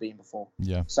close to beating before.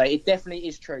 Yeah. So it definitely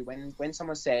is true. When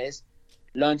someone says,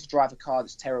 learn to drive a car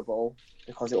that's terrible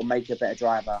because it will make you a better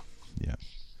driver. Yeah.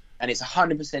 And it's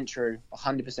 100% true.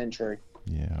 100% true.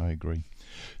 Yeah, I agree.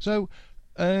 So,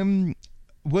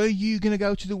 were you going to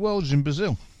go to the Worlds in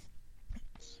Brazil?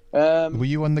 Were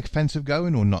you on the fence of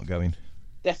going or not going?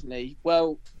 Definitely.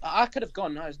 Well, I could have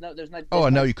gone. There's no. I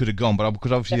know you could have gone, but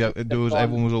because obviously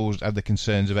everyone was always had the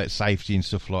concerns about safety and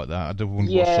stuff like that. I don't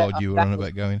wonder what side you were on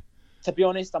about going. To be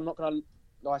honest, I'm not going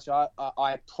to lie to you.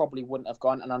 I probably wouldn't have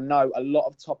gone, and I know a lot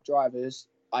of top drivers.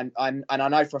 And I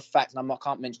know for a fact, and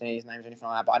can't mention any of his names or anything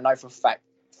like that, but I know for a fact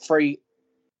 3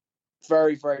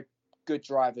 very, very good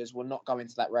drivers will not go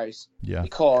into that race. Yeah.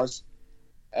 Because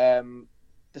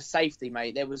the safety,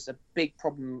 mate, there was a big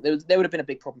problem. There would have been a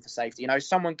big problem for safety. You know,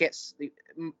 someone gets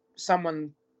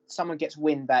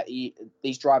wind that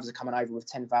these drivers are coming over with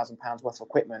 £10,000 worth of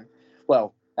equipment.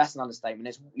 Well, that's an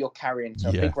understatement. You're carrying to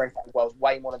a big race like the world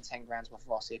way more than 10 grand worth of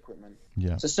RC equipment.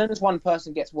 Yeah. So as soon as one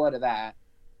person gets word of that,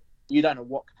 you don't know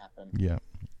what can happen. Yeah.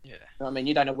 Yeah. You know what I mean?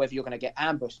 You don't know whether you're going to get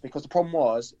ambushed, because the problem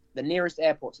was the nearest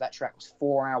airport to that track was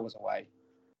 4 hours away.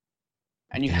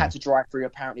 And you had to drive through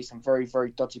apparently some very,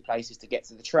 very dodgy places to get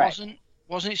to the track.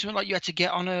 Wasn't it something like you had to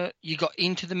get on you got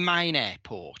into the main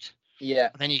airport? Yeah.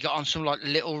 And then you got on some like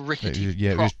little rickety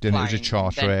it was a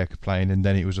charter airplane, and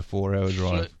then it was a 4-hour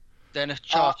drive. Then a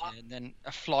charter, and then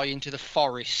a fly into the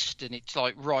forest, and it's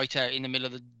like right out in the middle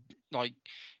of the like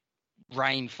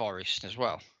rainforest as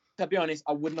well. To be honest,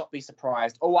 I would not be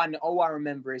surprised. All I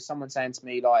remember is someone saying to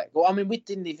me like, well, I mean, we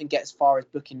didn't even get as far as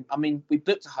booking. I mean, we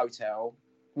booked a hotel,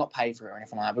 not paid for it or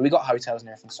anything like that, but we got hotels and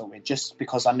everything sorted just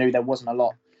because I knew there wasn't a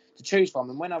lot to choose from.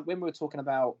 And when we were talking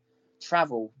about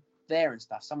travel there and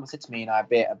stuff, someone said to me a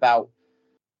bit about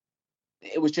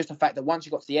it was just the fact that once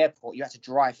you got to the airport, you had to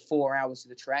drive 4 hours to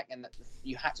the track, and that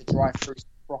you had to drive through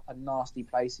proper nasty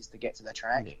places to get to the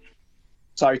track. Yeah.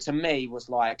 So to me, was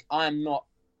like, I'm not,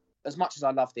 as much as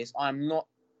I love this, I'm not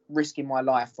risking my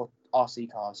life for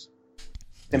RC cars.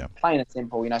 Plain and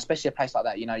simple, you know, especially a place like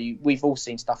that. You know, we've all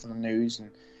seen stuff on the news,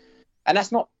 and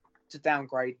that's not to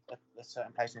downgrade a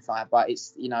certain place in fire, but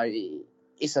it's, you know,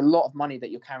 it's a lot of money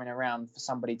that you're carrying around for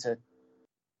somebody to,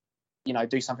 you know,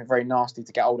 do something very nasty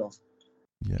to get hold of.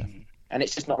 Yeah. And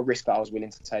it's just not a risk that I was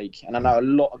willing to take. And I know a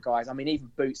lot of guys. I mean,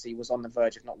 even Bootsy was on the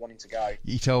verge of not wanting to go.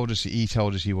 He told us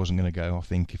he wasn't going to go. I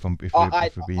think if we're being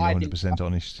 100%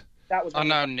 honest. that was. I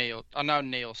know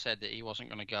Neil said that he wasn't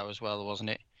going to go as well, wasn't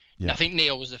it? Yeah. I think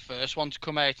Neil was the first one to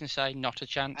come out and say not a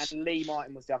chance. And Lee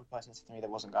Martin was the other person to me that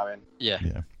wasn't going. Yeah.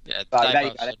 Yeah. So They there you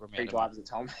both go. said There's 3 drivers that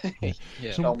told me.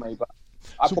 Yeah. So- told me, but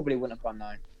I probably wouldn't have gone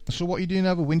no. So what are you doing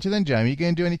over winter then, Jamie? Are you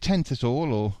going to do any tent at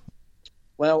all, or?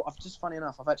 Well, funny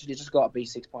enough, I've actually just got a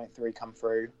B6.3 come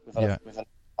through with Yeah.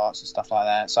 parts and stuff like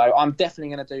that. So I'm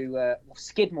definitely going to do.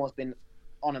 Skidmore's been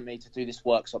on at me to do this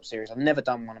workshop series. I've never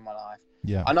done one in my life.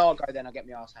 Yeah. I know I'll go there and I'll get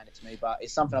my arse handed to me, but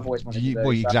it's something I've always wanted to do.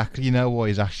 Well, so- exactly. You know why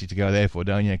he's asked you to go there for,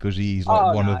 don't you? Because he's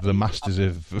like one of the masters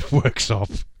of workshop.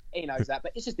 He knows that,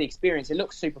 but it's just the experience. It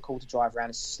looks super cool to drive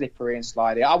around. It's slippery and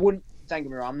slidey. I wouldn't. Don't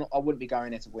get me wrong. I wouldn't be going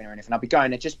there to win or anything. I'd be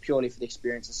going there just purely for the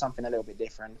experience of something a little bit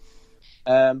different.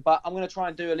 But I'm going to try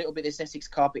and do a little bit of this Essex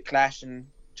Carpet Clash and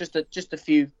just a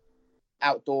few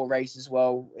outdoor races as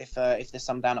well. If there's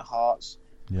some down at Hearts,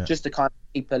 just to kind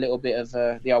of keep a little bit of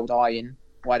the old eye in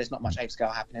while there's not much ape scale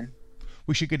happening.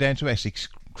 We should go down to Essex,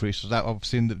 Chris. I've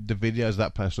seen the videos.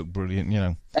 That place look brilliant. You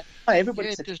know. Everybody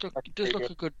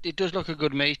it does look a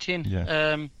good meeting.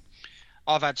 Yeah.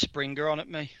 I've had Springer on at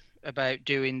me about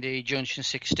doing the Junction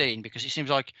 16 because it seems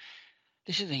like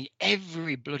this is in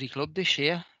every bloody club this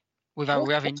year. We're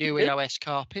having new EOS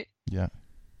carpet. Yeah.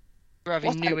 We're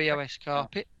having new EOS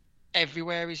carpet.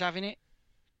 Everywhere he's having it.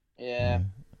 Yeah.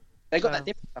 They got that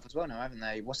different stuff as well now, haven't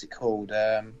they? What's it called?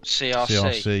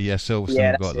 CRC, yeah,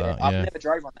 Silverstone got that. I've never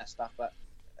drove on that stuff, but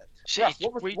Russ,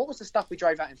 what was the stuff we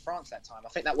drove out in France that time? I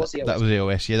think that was EOS. That was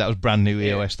EOS, yeah. That was brand new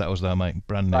EOS. That was there, mate.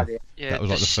 Brand new. Yeah, that was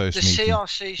like the first the meeting.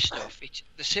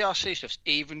 The CRC stuff's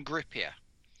even grippier.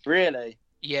 Really?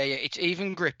 Yeah, it's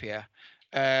even grippier.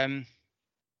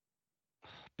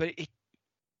 But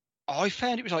I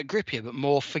found it was like grippier, but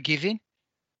more forgiving.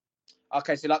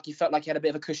 Okay, so like you felt like you had a bit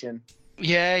of a cushion.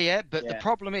 Yeah. But the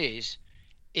problem is,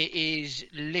 it is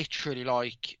literally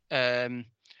like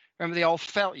remember the old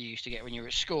felt you used to get when you were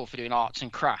at school for doing arts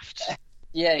and crafts?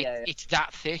 Yeah. It's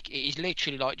that thick. It is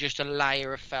literally like just a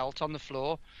layer of felt on the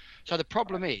floor. So the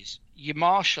problem is, you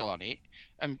marshal on it,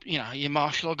 and your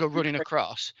marshal will go running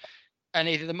across, and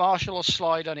either the marshal will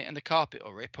slide on it and the carpet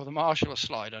will rip, or the marshal will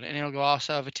slide on it and he'll go arse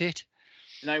over tit.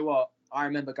 You know what? I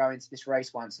remember going to this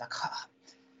race once, and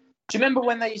do you remember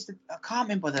when they used to? I can't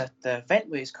remember the event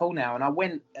what it's called now. And I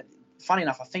went. Funny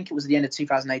enough, I think it was at the end of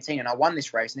 2018, and I won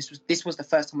this race. And this was the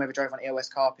first time I ever drove on EOS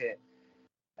carpet,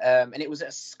 and it was at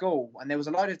a school, and there was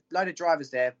a load of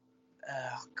drivers there.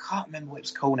 I can't remember what it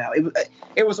was called now.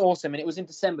 It was awesome, and it was in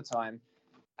December time,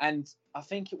 and I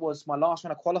think it was my last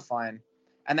run of qualifying,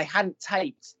 and they hadn't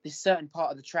taped this certain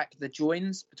part of the track, the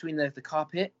joins between the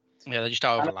carpet. Yeah, they just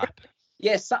overlap.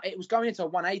 Yes, it was going into a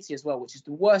 180 as well, which is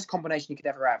the worst combination you could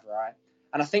ever have, right?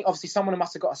 And I think obviously someone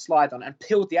must have got a slide on and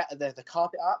peeled the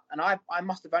carpet up, and I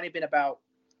must have only been about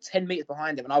 10 metres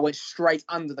behind him, and I went straight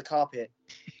under the carpet.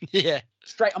 Yeah.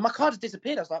 Straight, and my car just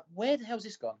disappeared. I was like, where the hell's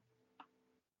this gone?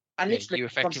 And literally, you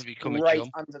effectively come straight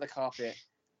under the carpet.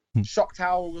 Shock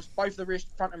tower was, both the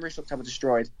front and rear shock tower were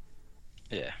destroyed.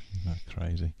 Yeah. That's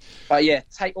crazy. But yeah,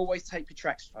 always tape your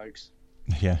tracks, folks.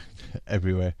 Yeah,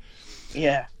 everywhere.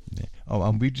 Yeah. Oh,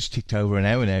 and we've just ticked over an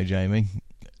hour now, Jamie.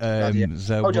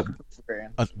 So,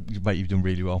 mate, you've done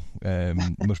really well.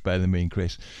 Much better than me and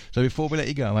Chris. So before we let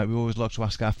you go, mate, we always like to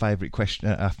ask our favourite question.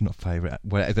 Not favourite.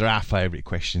 Well, they're our favourite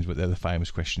questions, but they're the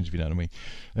famous questions, if you know what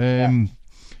I mean.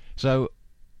 So,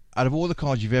 out of all the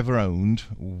cars you've ever owned,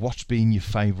 what's been your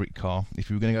favourite car? If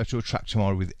you were going to go to a track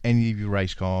tomorrow with any of your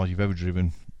race cars you've ever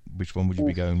driven, which one would you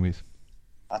be going with?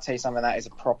 I'll tell you something, that is a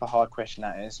proper hard question,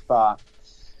 that is. But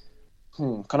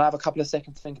can I have a couple of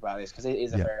seconds to think about this? Because it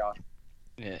is a very hard.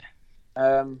 Yeah.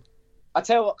 I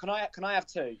tell you what, can I have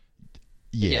two?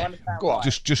 Yeah. Go on.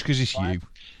 Just because it's you.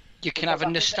 You can have a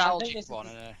nostalgic one.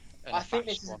 I think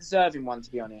this is a deserving one,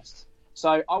 to be honest.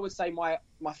 So I would say my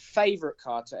favourite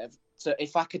car to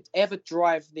if I could ever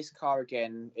drive this car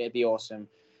again, it'd be awesome.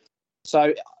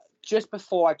 So just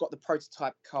before I got the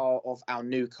prototype car of our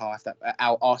new car,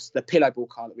 the pillow ball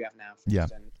car that we have now. Yeah.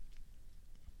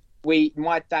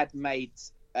 My dad made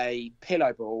a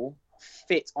pillow ball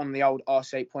fit on the old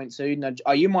RC 8.2.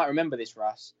 Now, you might remember this,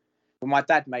 Russ. But my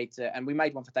dad made it, and we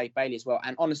made one for Dave Bailey as well.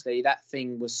 And honestly, that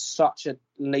thing was such a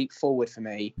leap forward for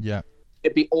me. Yeah.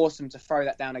 It'd be awesome to throw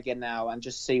that down again now and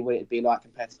just see what it'd be like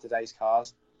compared to today's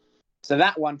cars. So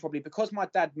that one, probably because my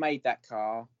dad made that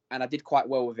car and I did quite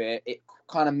well with it, it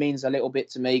kind of means a little bit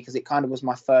to me because it kind of was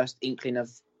my first inkling of,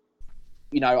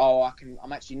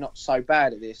 I'm actually not so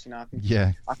bad at this, I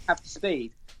have the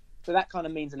speed. So that kind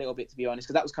of means a little bit, to be honest,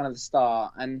 because that was kind of the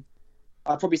start. And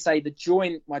I'd probably say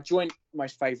my joint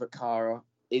most favourite car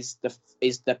is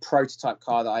the prototype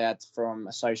car that I had from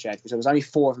Associated, because there was only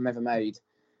 4 of them ever made.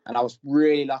 And I was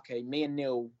really lucky. Me and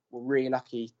Neil were really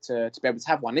lucky to be able to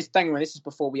have one. This is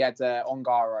before we had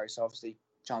Ongaro, so obviously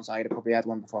chance I had probably had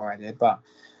one before I did. But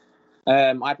I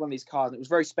had one of these cars, and it was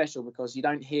very special because you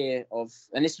don't hear of,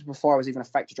 and this was before I was even a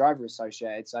factory driver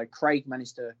associated. So Craig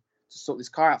managed to sort this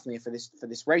car out for me for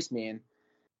this race meeting.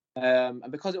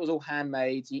 And because it was all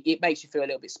handmade, it makes you feel a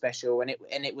little bit special. And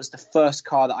it was the first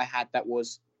car that I had that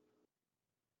was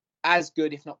as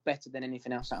good, if not better, than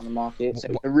anything else out on the market. So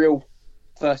it was a real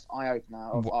first eye opener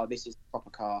of this is a proper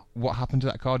car. What happened to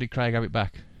that car? Did Craig have it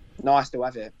back? No, I still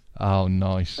have it. Oh,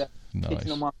 nice.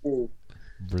 Sitting on my wall.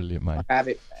 Brilliant, mate. I have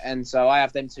it, and so I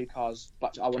have them two cars,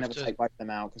 but I will never take both of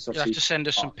them out because you have to send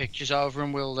us some pictures over,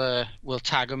 and we'll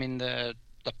tag them in the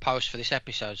post for this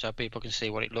episode so people can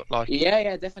see what it looked like.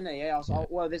 Yeah, definitely. Yeah.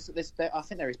 Well, I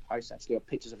think there is posts actually or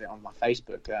pictures of it on my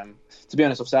Facebook. To be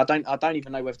honest, obviously, I don't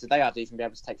even know whether today I'd even be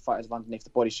able to take photos of underneath the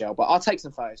body shell, but I'll take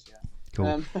some photos. Yeah.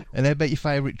 Cool. And how about your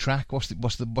favourite track? What's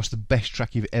the best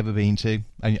track you've ever been to?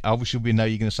 And obviously we know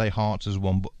you're going to say Hearts as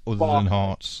one, but other than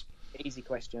Hearts, easy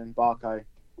question. Barco,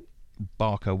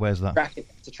 where's that?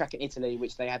 It's a track in Italy,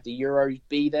 which they had the Euro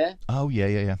B there. Oh yeah.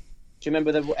 Do you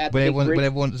remember when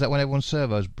everyone's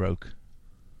servos broke?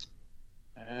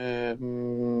 I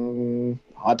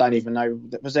don't even know.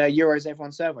 Was there Euros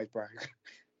everyone's servos broke?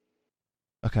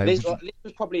 Okay. This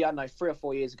was probably, I don't know, 3 or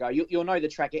 4 years ago. You'll know the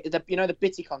track. You know the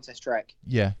Bitty contest track?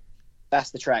 Yeah.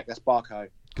 That's the track. That's Barco.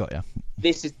 Got ya.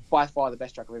 This is by far the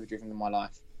best track I've ever driven in my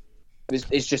life.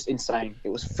 It's just insane. It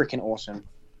was freaking awesome.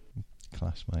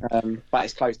 Class, mate. But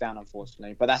it's closed down,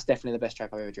 unfortunately. But that's definitely the best track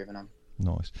I've ever driven on.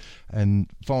 Nice. And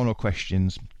final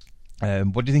questions.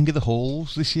 What do you think of the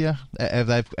halls this year?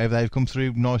 Have they come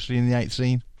through nicely in the 8th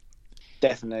scene?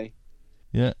 Definitely.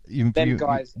 Yeah, you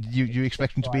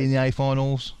expect them to be in the A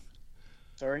finals?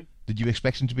 Sorry? Did you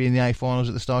expect them to be in the A finals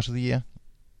at the start of the year?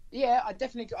 Yeah,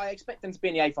 I expect them to be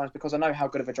in the A finals because I know how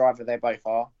good of a driver they both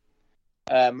are.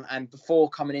 And before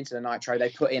coming into the Nitro, they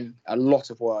put in a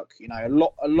lot of work. You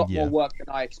know, a lot more work than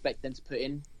I expect them to put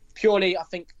in. Purely, I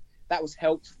think that was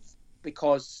helped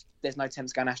because there's no 10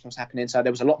 scale nationals happening, so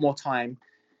there was a lot more time.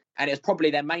 And it was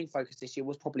probably their main focus this year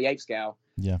was probably 8 scale.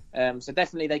 Yeah. So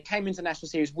definitely they came into National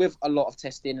Series with a lot of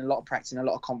testing, a lot of practice, and a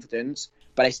lot of confidence,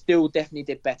 but they still definitely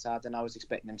did better than I was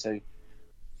expecting them to.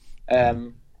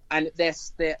 And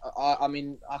I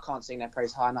mean, I can't sing their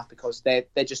praise high enough because they're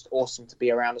just awesome to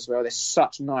be around as well. They're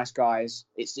such nice guys.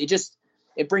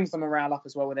 It brings them around up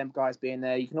as well with them guys being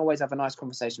there. You can always have a nice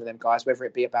conversation with them guys, whether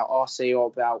it be about RC or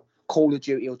about Call of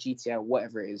Duty or GTA or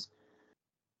whatever it is.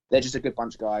 They're just a good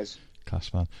bunch of guys.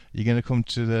 Class, man. You're going to come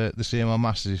to the CMR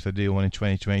Masters if they do one in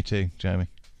 2022, Jamie?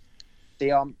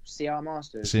 CR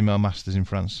Masters? CMR Masters in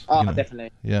France. Oh,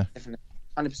 definitely. Yeah. Definitely.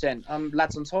 100%.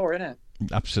 Lads on tour, innit?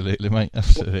 Absolutely, mate.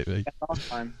 Absolutely. Last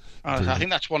time. I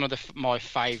think that's one of my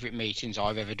favourite meetings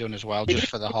I've ever done as well, just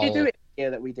for the whole... Did you do it the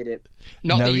year that we did it?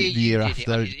 Not no, the year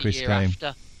after Chris came.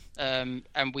 After.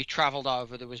 And we travelled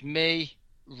over. There was me,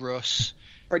 Russ,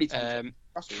 Freddie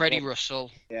Russell.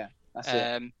 Yeah, that's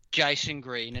it. Jason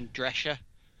Green and Drescher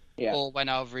all went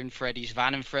over in Freddie's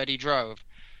van, and Freddie drove.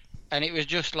 And it was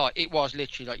just like, it was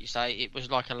literally, like you say, it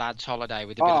was like a lad's holiday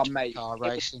with a bit of car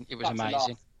racing. It was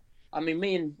amazing. I mean,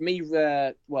 me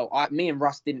and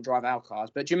Russ didn't drive our cars,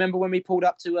 but do you remember when we pulled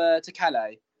up to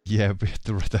Calais? Yeah,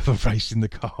 they were racing the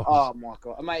cars. Oh my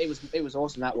god, mate, it was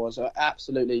awesome. That was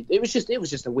absolutely. It was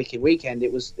just a wicked weekend.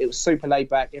 It was super laid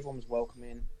back. Everyone was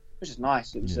welcoming. It was just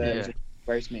nice. It was a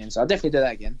race meeting. So I'll definitely do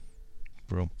that again.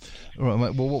 Bro. All right,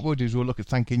 mate. Well, what we'll do is we'll look at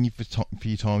thanking you for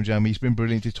your time, Jamie. It's been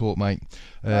brilliant to talk, mate.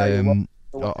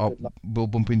 We'll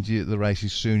bump into you at the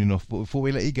races soon enough. But before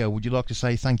we let you go, would you like to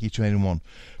say thank you to anyone?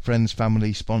 Friends,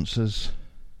 family, sponsors?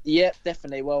 Yeah,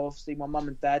 definitely. Well, obviously, my mum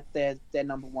and dad, they're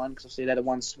number one because obviously they're the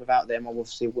ones. Without them, I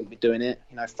obviously wouldn't be doing it.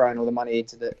 You know, throwing all the money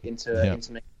into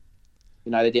me.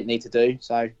 You know, they didn't need to do.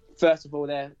 So first of all,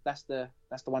 that's the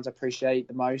ones I appreciate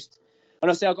the most. And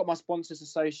obviously, I've got my sponsors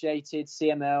associated: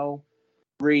 CML,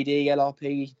 Reedy,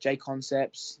 LRP, J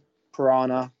Concepts,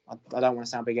 Piranha. I don't want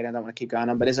to sound big again. I don't want to keep going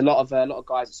on, but there's a lot of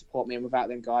guys that support me, and without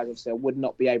them guys, obviously, I would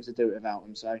not be able to do it without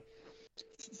them.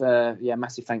 So,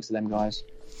 massive thanks to them guys.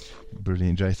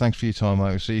 Brilliant, Jay. Thanks for your time,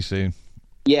 mate. We'll see you soon.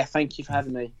 Yeah, thank you for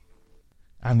having me.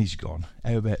 And he's gone.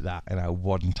 How about that in our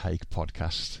One Take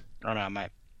podcast? I know, mate.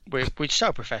 We're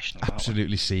so professional.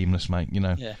 Absolutely seamless, mate. You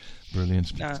know,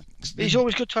 brilliant. No, he's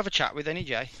always good to have a chat with, isn't he,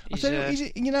 Jay?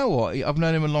 You know what? I've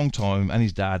known him a long time, and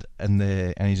his dad, and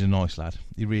he's a nice lad.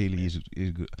 He really is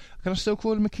good. Can I still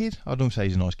call him a kid? I don't say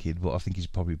he's a nice kid, but I think he's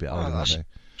probably a bit older than that now.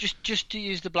 Just to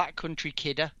use the Black Country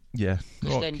kidder. Yeah,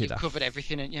 because then you've covered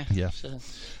everything, haven't you? Yeah.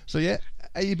 So yeah,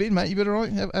 how you been, mate? You been all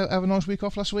right? Have a nice week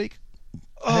off last week?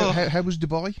 How was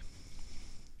Dubai?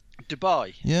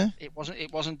 Dubai. Yeah. It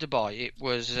wasn't Dubai. It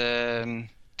was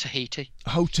Tahiti.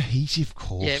 Oh, Tahiti, of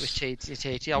course. Yeah, it was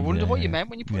Tahiti. I wonder what you meant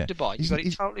when you put Dubai. You got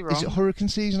it totally wrong. Is it hurricane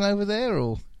season over there,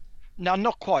 or? No,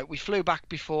 not quite. We flew back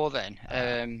before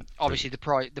then. Obviously,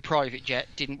 the private jet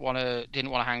didn't want to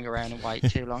hang around and wait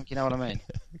too long. You know what I mean?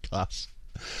 Class.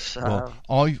 So Well,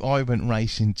 I went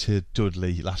racing to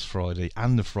Dudley last Friday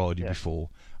and the Friday before,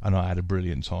 and I had a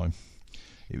brilliant time.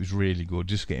 It was really good.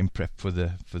 Just getting prepped for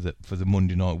the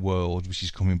Monday Night World, which is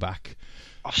coming back.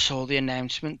 I saw the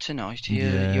announcement tonight.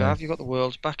 You got the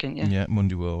Worlds back, haven't you? Yeah,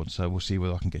 Monday World. So we'll see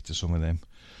whether I can get to some of them.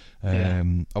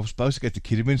 I was supposed to get to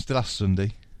Kidderminster last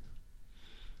Sunday.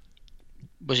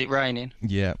 Was it raining?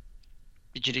 Yeah.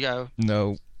 Did you go?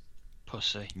 No.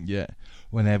 Pussy. Yeah.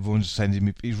 When everyone's sending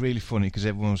me, it's really funny because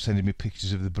everyone was sending me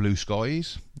pictures of the blue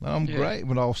skies. I'm great.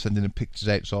 When I was sending them pictures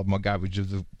outside my garage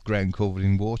of the ground covered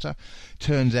in water,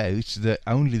 turns out that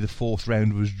only the fourth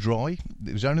round was dry.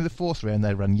 It was only the fourth round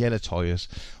they ran yellow tyres.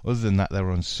 Other than that, they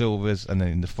were on silvers, and then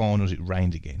in the finals it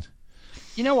rained again.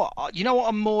 You know what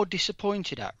I'm more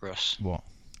disappointed at, Russ? What?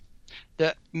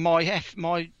 That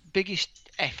my biggest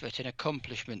effort and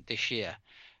accomplishment this year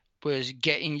was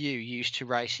getting you used to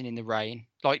racing in the rain,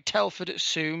 like Telford at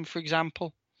Soome, for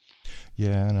example.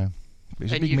 Yeah, I know.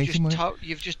 It's a big meeting,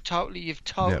 you've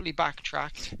totally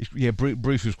backtracked. Yeah,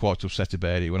 Bruce was quite upset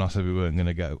about it when I said we weren't going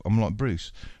to go. I'm like,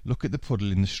 Bruce, look at the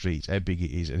puddle in the street, how big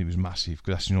it is, and it was massive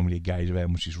because that's normally a gauge of how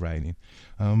much it's raining.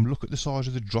 Look at the size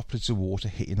of the droplets of water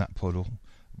hitting that puddle.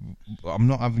 I'm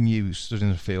not having you stood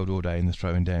in the field all day in the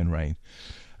throwing down rain.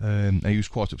 And he was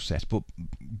quite upset, but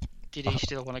did he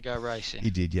still want to go racing? He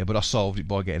did, yeah, but I solved it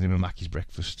by getting him a Mackey's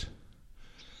breakfast.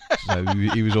 So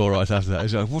he was all right after that.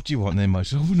 He's like, "What do you want then, mate?" I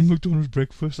said, "I want a McDonald's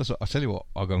breakfast." I said, "I'll tell you what,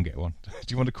 I'll go and get one. Do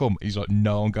you want to come?" He's like,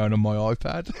 "No, I'm going on my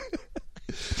iPad."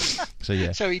 So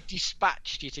yeah. So he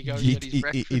dispatched you to go and get his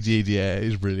breakfast. He did, yeah. It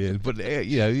was brilliant, but it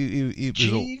was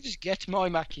Jeeves, get my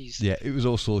Mackeys. Yeah, it was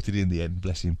all sorted in the end.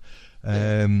 Bless him.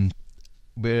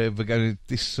 We're going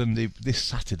this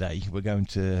Saturday. We're going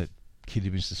to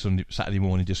Kidderminster Saturday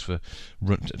morning just to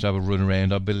have a run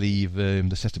around. I believe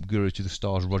the setup guru to the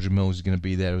stars, Roger Mills, is going to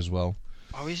be there as well.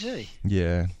 Oh, is he?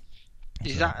 Yeah.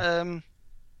 Is that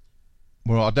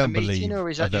well, I don't a meeting, believe,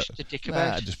 or is that just a dick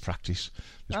about? Just practice.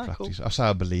 Practice. Cool. I say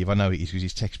I believe. I know it is because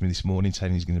he's texted me this morning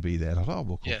saying he's going to be there. And I thought, oh,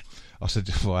 well, cool. Yeah. I said,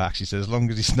 well, I actually said, as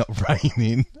long as it's not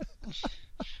raining.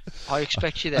 I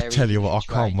expect you there. I tell you what, I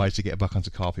can't wait to get back onto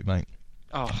carpet, mate.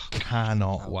 Oh, I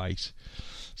cannot wait.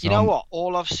 So you know what?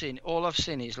 All I've seen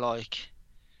is like,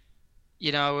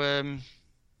 you got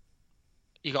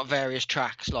various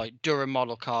tracks like Durham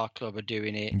Model Car Club are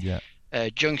doing it. Yeah.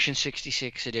 Junction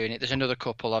 66 are doing it. There's another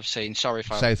couple I've seen. Sorry if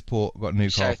Southport got new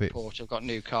carpet. Southport have got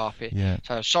new carpet. Yeah.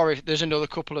 So sorry. There's another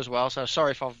couple as well. So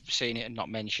sorry if I've seen it and not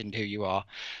mentioned who you are.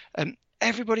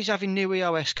 Everybody's having new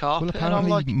EOS carpet. Well, apparently and I'm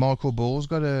like, Michael Ball's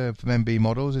got from MB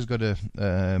Models has got a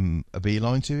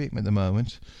beeline to it at the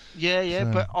moment. Yeah.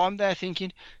 So. But I'm there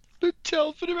thinking, but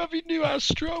Telford are having new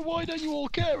Astra. Why don't you all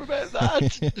care about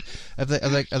that? Have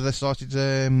they started?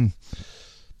 Are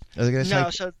they going to no,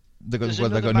 take? so They've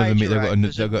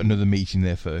got another meeting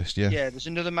there first. Yeah. Yeah, there's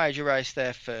another major race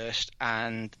there first,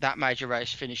 and that major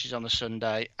race finishes on the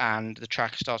Sunday, and the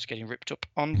track starts getting ripped up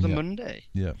on the Monday.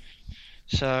 Yeah.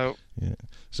 So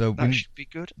that should be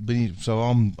good. So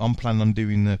I'm planning on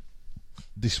doing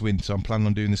this winter. I'm planning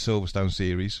on doing the Silverstone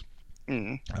series.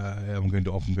 I'm going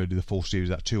to do the full series,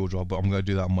 that 2-wheel drive, but I'm going to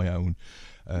do that on my own.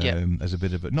 As a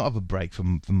bit of not of a break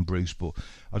from Bruce, but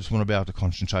I just want to be able to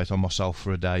concentrate on myself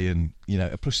for a day, and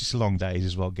plus it's long days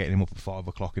as well, getting him up at 5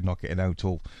 o'clock and not getting out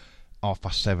till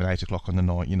 7:30, 8 o'clock on the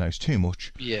night. It's too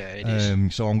much. Yeah, it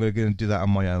is. So I'm going to do that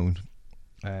on my own,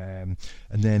 and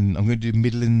then I'm going to do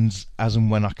Midlands as and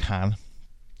when I can,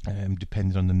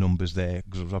 depending on the numbers there,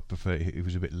 because I prefer it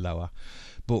was a bit lower.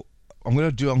 But I'm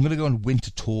going to go on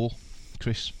winter tour,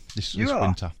 Chris, this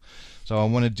winter. So I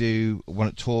want to do one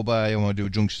at Torbay, I want to do a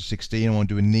Junction 16, I want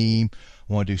to do a Nîmes,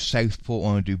 I want to do Southport, I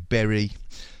want to do Bury.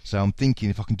 So I'm thinking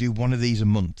if I can do one of these a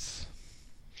month,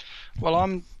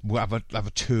 we'll have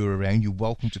a tour around. You're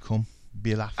welcome to come.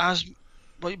 Be a laugh.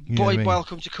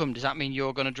 Welcome to come. Does that mean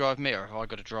you're going to drive me, or have I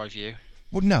got to drive you?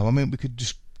 Well, no. I mean, we could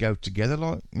just go together,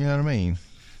 like, you know what I mean?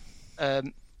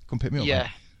 Come pick me up. Yeah.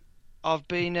 Mate. I've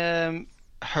been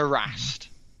harassed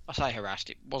I say harassed.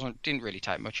 It didn't really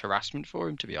take much harassment for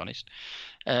him, to be honest.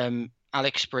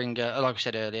 Alex Springer, like I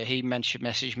said earlier, he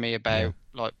messaged me about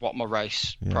like what my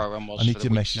race program was. I need for to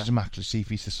the message him actually, see if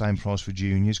it's the same price for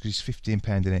juniors, because it's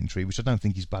 £15 an entry, which I don't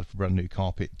think is bad for brand new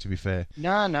carpet. To be fair,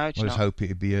 no, it's not. I just hope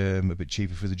it'd be a bit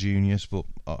cheaper for the juniors, but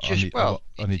I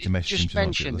need to message him. Just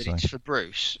mention that it's for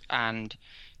Bruce, and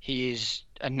he is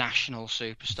a national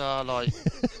superstar. Like,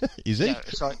 is he?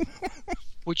 It's like,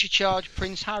 would you charge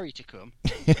Prince Harry to come?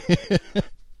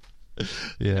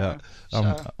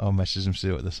 I'll message them,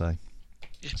 see what they say.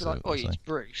 Just be like, it's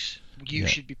Bruce. You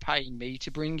should be paying me to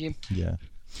bring him. Yeah.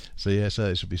 So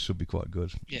it should be quite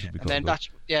good. Yeah, and then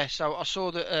so I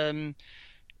saw that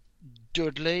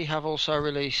Dudley have also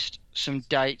released some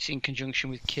dates in conjunction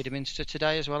with Kidderminster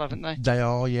today as well, haven't they? They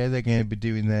are, yeah. They're going to be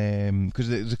doing them because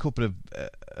there's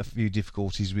a few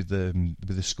difficulties with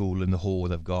the school and the hall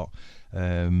they've got.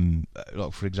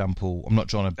 Like for example, I'm not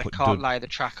trying to they can't lay the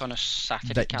track on a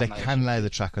Saturday. They can lay the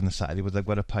track on the Saturday, but they've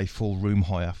got to pay full room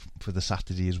hire for the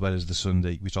Saturday as well as the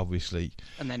Sunday, which obviously.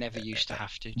 And they never used to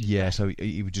have to. So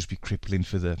it would just be crippling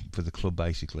for the club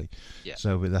basically. Yeah.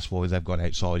 So that's why they've gone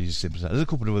outside. As simple as that. There's a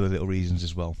couple of other little reasons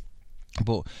as well,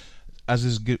 but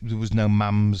as there was no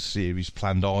MAMS series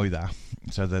planned either,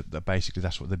 so that basically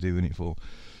that's what they're doing it for.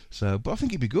 So, but I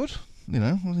think it'd be good.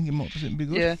 I think it might be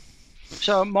good. Yeah.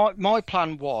 So my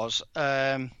plan was,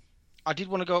 I did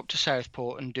want to go up to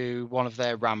Southport and do one of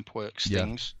their ramp works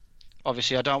things.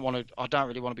 Obviously, I don't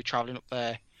really want to be travelling up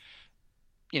there,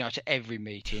 to every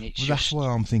meeting. That's why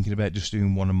I'm thinking about just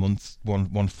doing one a month,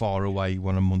 one far away,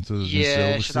 one a month. Other than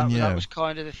Silverstone, so that was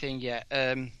kind of the thing. Yeah.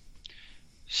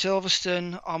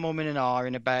 Silverstone, I'm umming and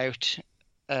ahhing about.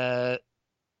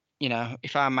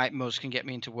 If our mate Muzz can get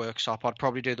me into workshop, I'd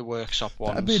probably do the workshop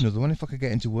ones. That'd be another one. If I could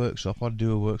get into workshop, I'd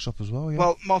do a workshop as well. Yeah.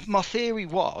 Well, my theory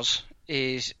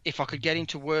is if I could get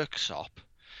into workshop,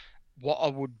 what I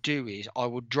would do is I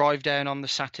would drive down on the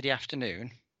Saturday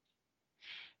afternoon,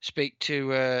 speak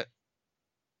to a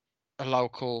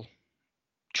local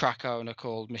track owner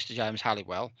called Mr. James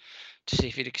Halliwell to see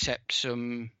if he'd accept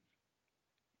some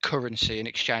currency in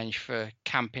exchange for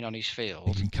camping on his field.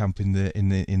 You can camp in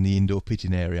the indoor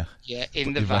pitting area. Yeah,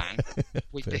 in the van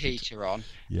with the heater on,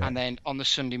 and then on the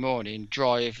Sunday morning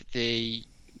drive the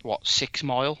 6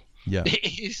 mile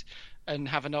it is, and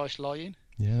have a nice lie-in.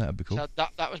 Yeah, that'd be cool. So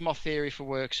that was my theory for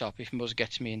workshop. If Muzz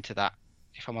gets me into that,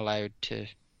 if I'm allowed to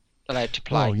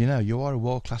play. Well, you are a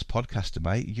world-class podcaster,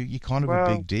 mate. You're kind of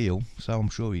a big deal, so I'm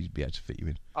sure he'd be able to fit you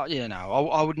in.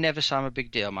 I would never say I'm a big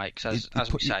deal, mate, because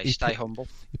as we say, stay humble.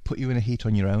 He'd put you in a heat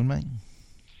on your own, mate.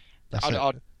 The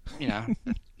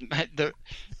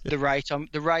rate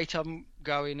I'm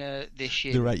going this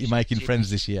year. The rate you're making friends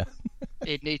this year.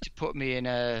 It'd need to put me in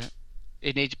a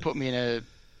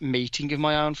meeting of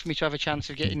my own for me to have a chance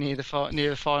of getting near the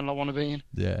final I want to be in.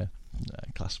 Yeah.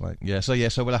 Class, mate. So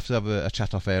we'll have to have a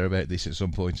chat off air about this at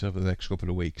some point over the next couple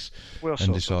of weeks,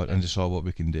 and decide what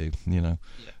we can do. Yeah.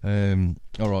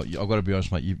 All right, I've got to be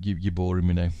honest, mate. You're boring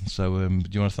me now. So, do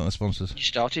you want to thank the sponsors? You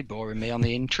started boring me on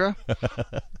the intro.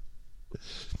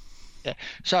 Yeah.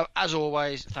 So, as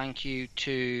always, thank you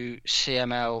to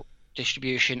CML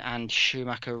Distribution and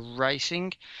Schumacher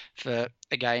Racing for,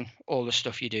 again, all the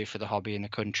stuff you do for the hobby in the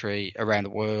country, around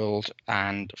the world,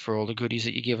 and for all the goodies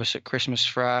that you give us at Christmas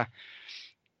for our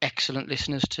excellent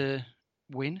listeners to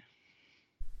win.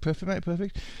 Perfect, mate,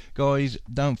 perfect. Guys,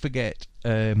 don't forget,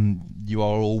 you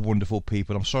are all wonderful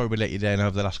people. I'm sorry we let you down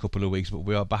over the last couple of weeks, but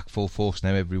we are back full force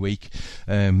now every week.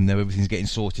 Now everything's getting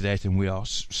sorted out and we are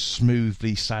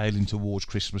smoothly sailing towards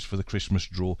Christmas for the Christmas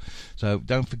draw. So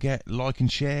don't forget, like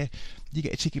and share. You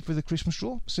get a ticket for the Christmas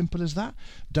draw. Simple as that.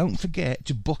 Don't forget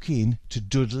to book in to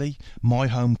Dudley, my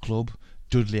home club,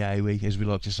 Dudley Awe, as we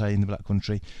like to say in the Black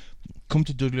Country. Come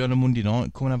to Dudley on a Monday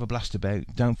night. Come and have a blast about.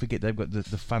 Don't forget they've got the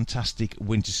fantastic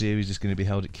winter series that's going to be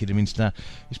held at Kidderminster.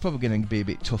 It's probably going to be a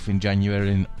bit tough in January,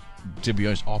 and to be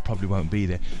honest, I probably won't be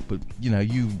there. But you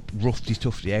roughy,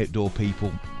 toughy outdoor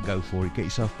people, go for it. Get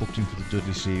yourself booked in for the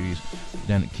Dudley series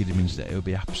down at Kidderminster. It'll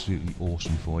be absolutely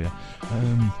awesome for you.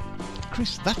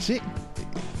 Chris, that's it.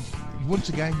 Once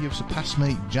again, you've surpassed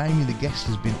me. Jamie, the guest,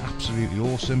 has been absolutely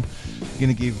awesome. I'm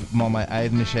going to give my mate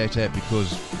Aidan a shout out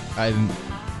because Aidan,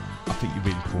 I think you're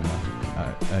really cool,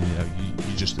 man, and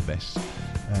you're just the best. So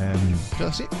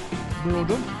that's it. We're all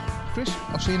done. Chris,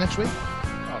 I'll see you next week.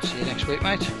 I'll see you next week,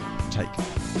 mate. Take care.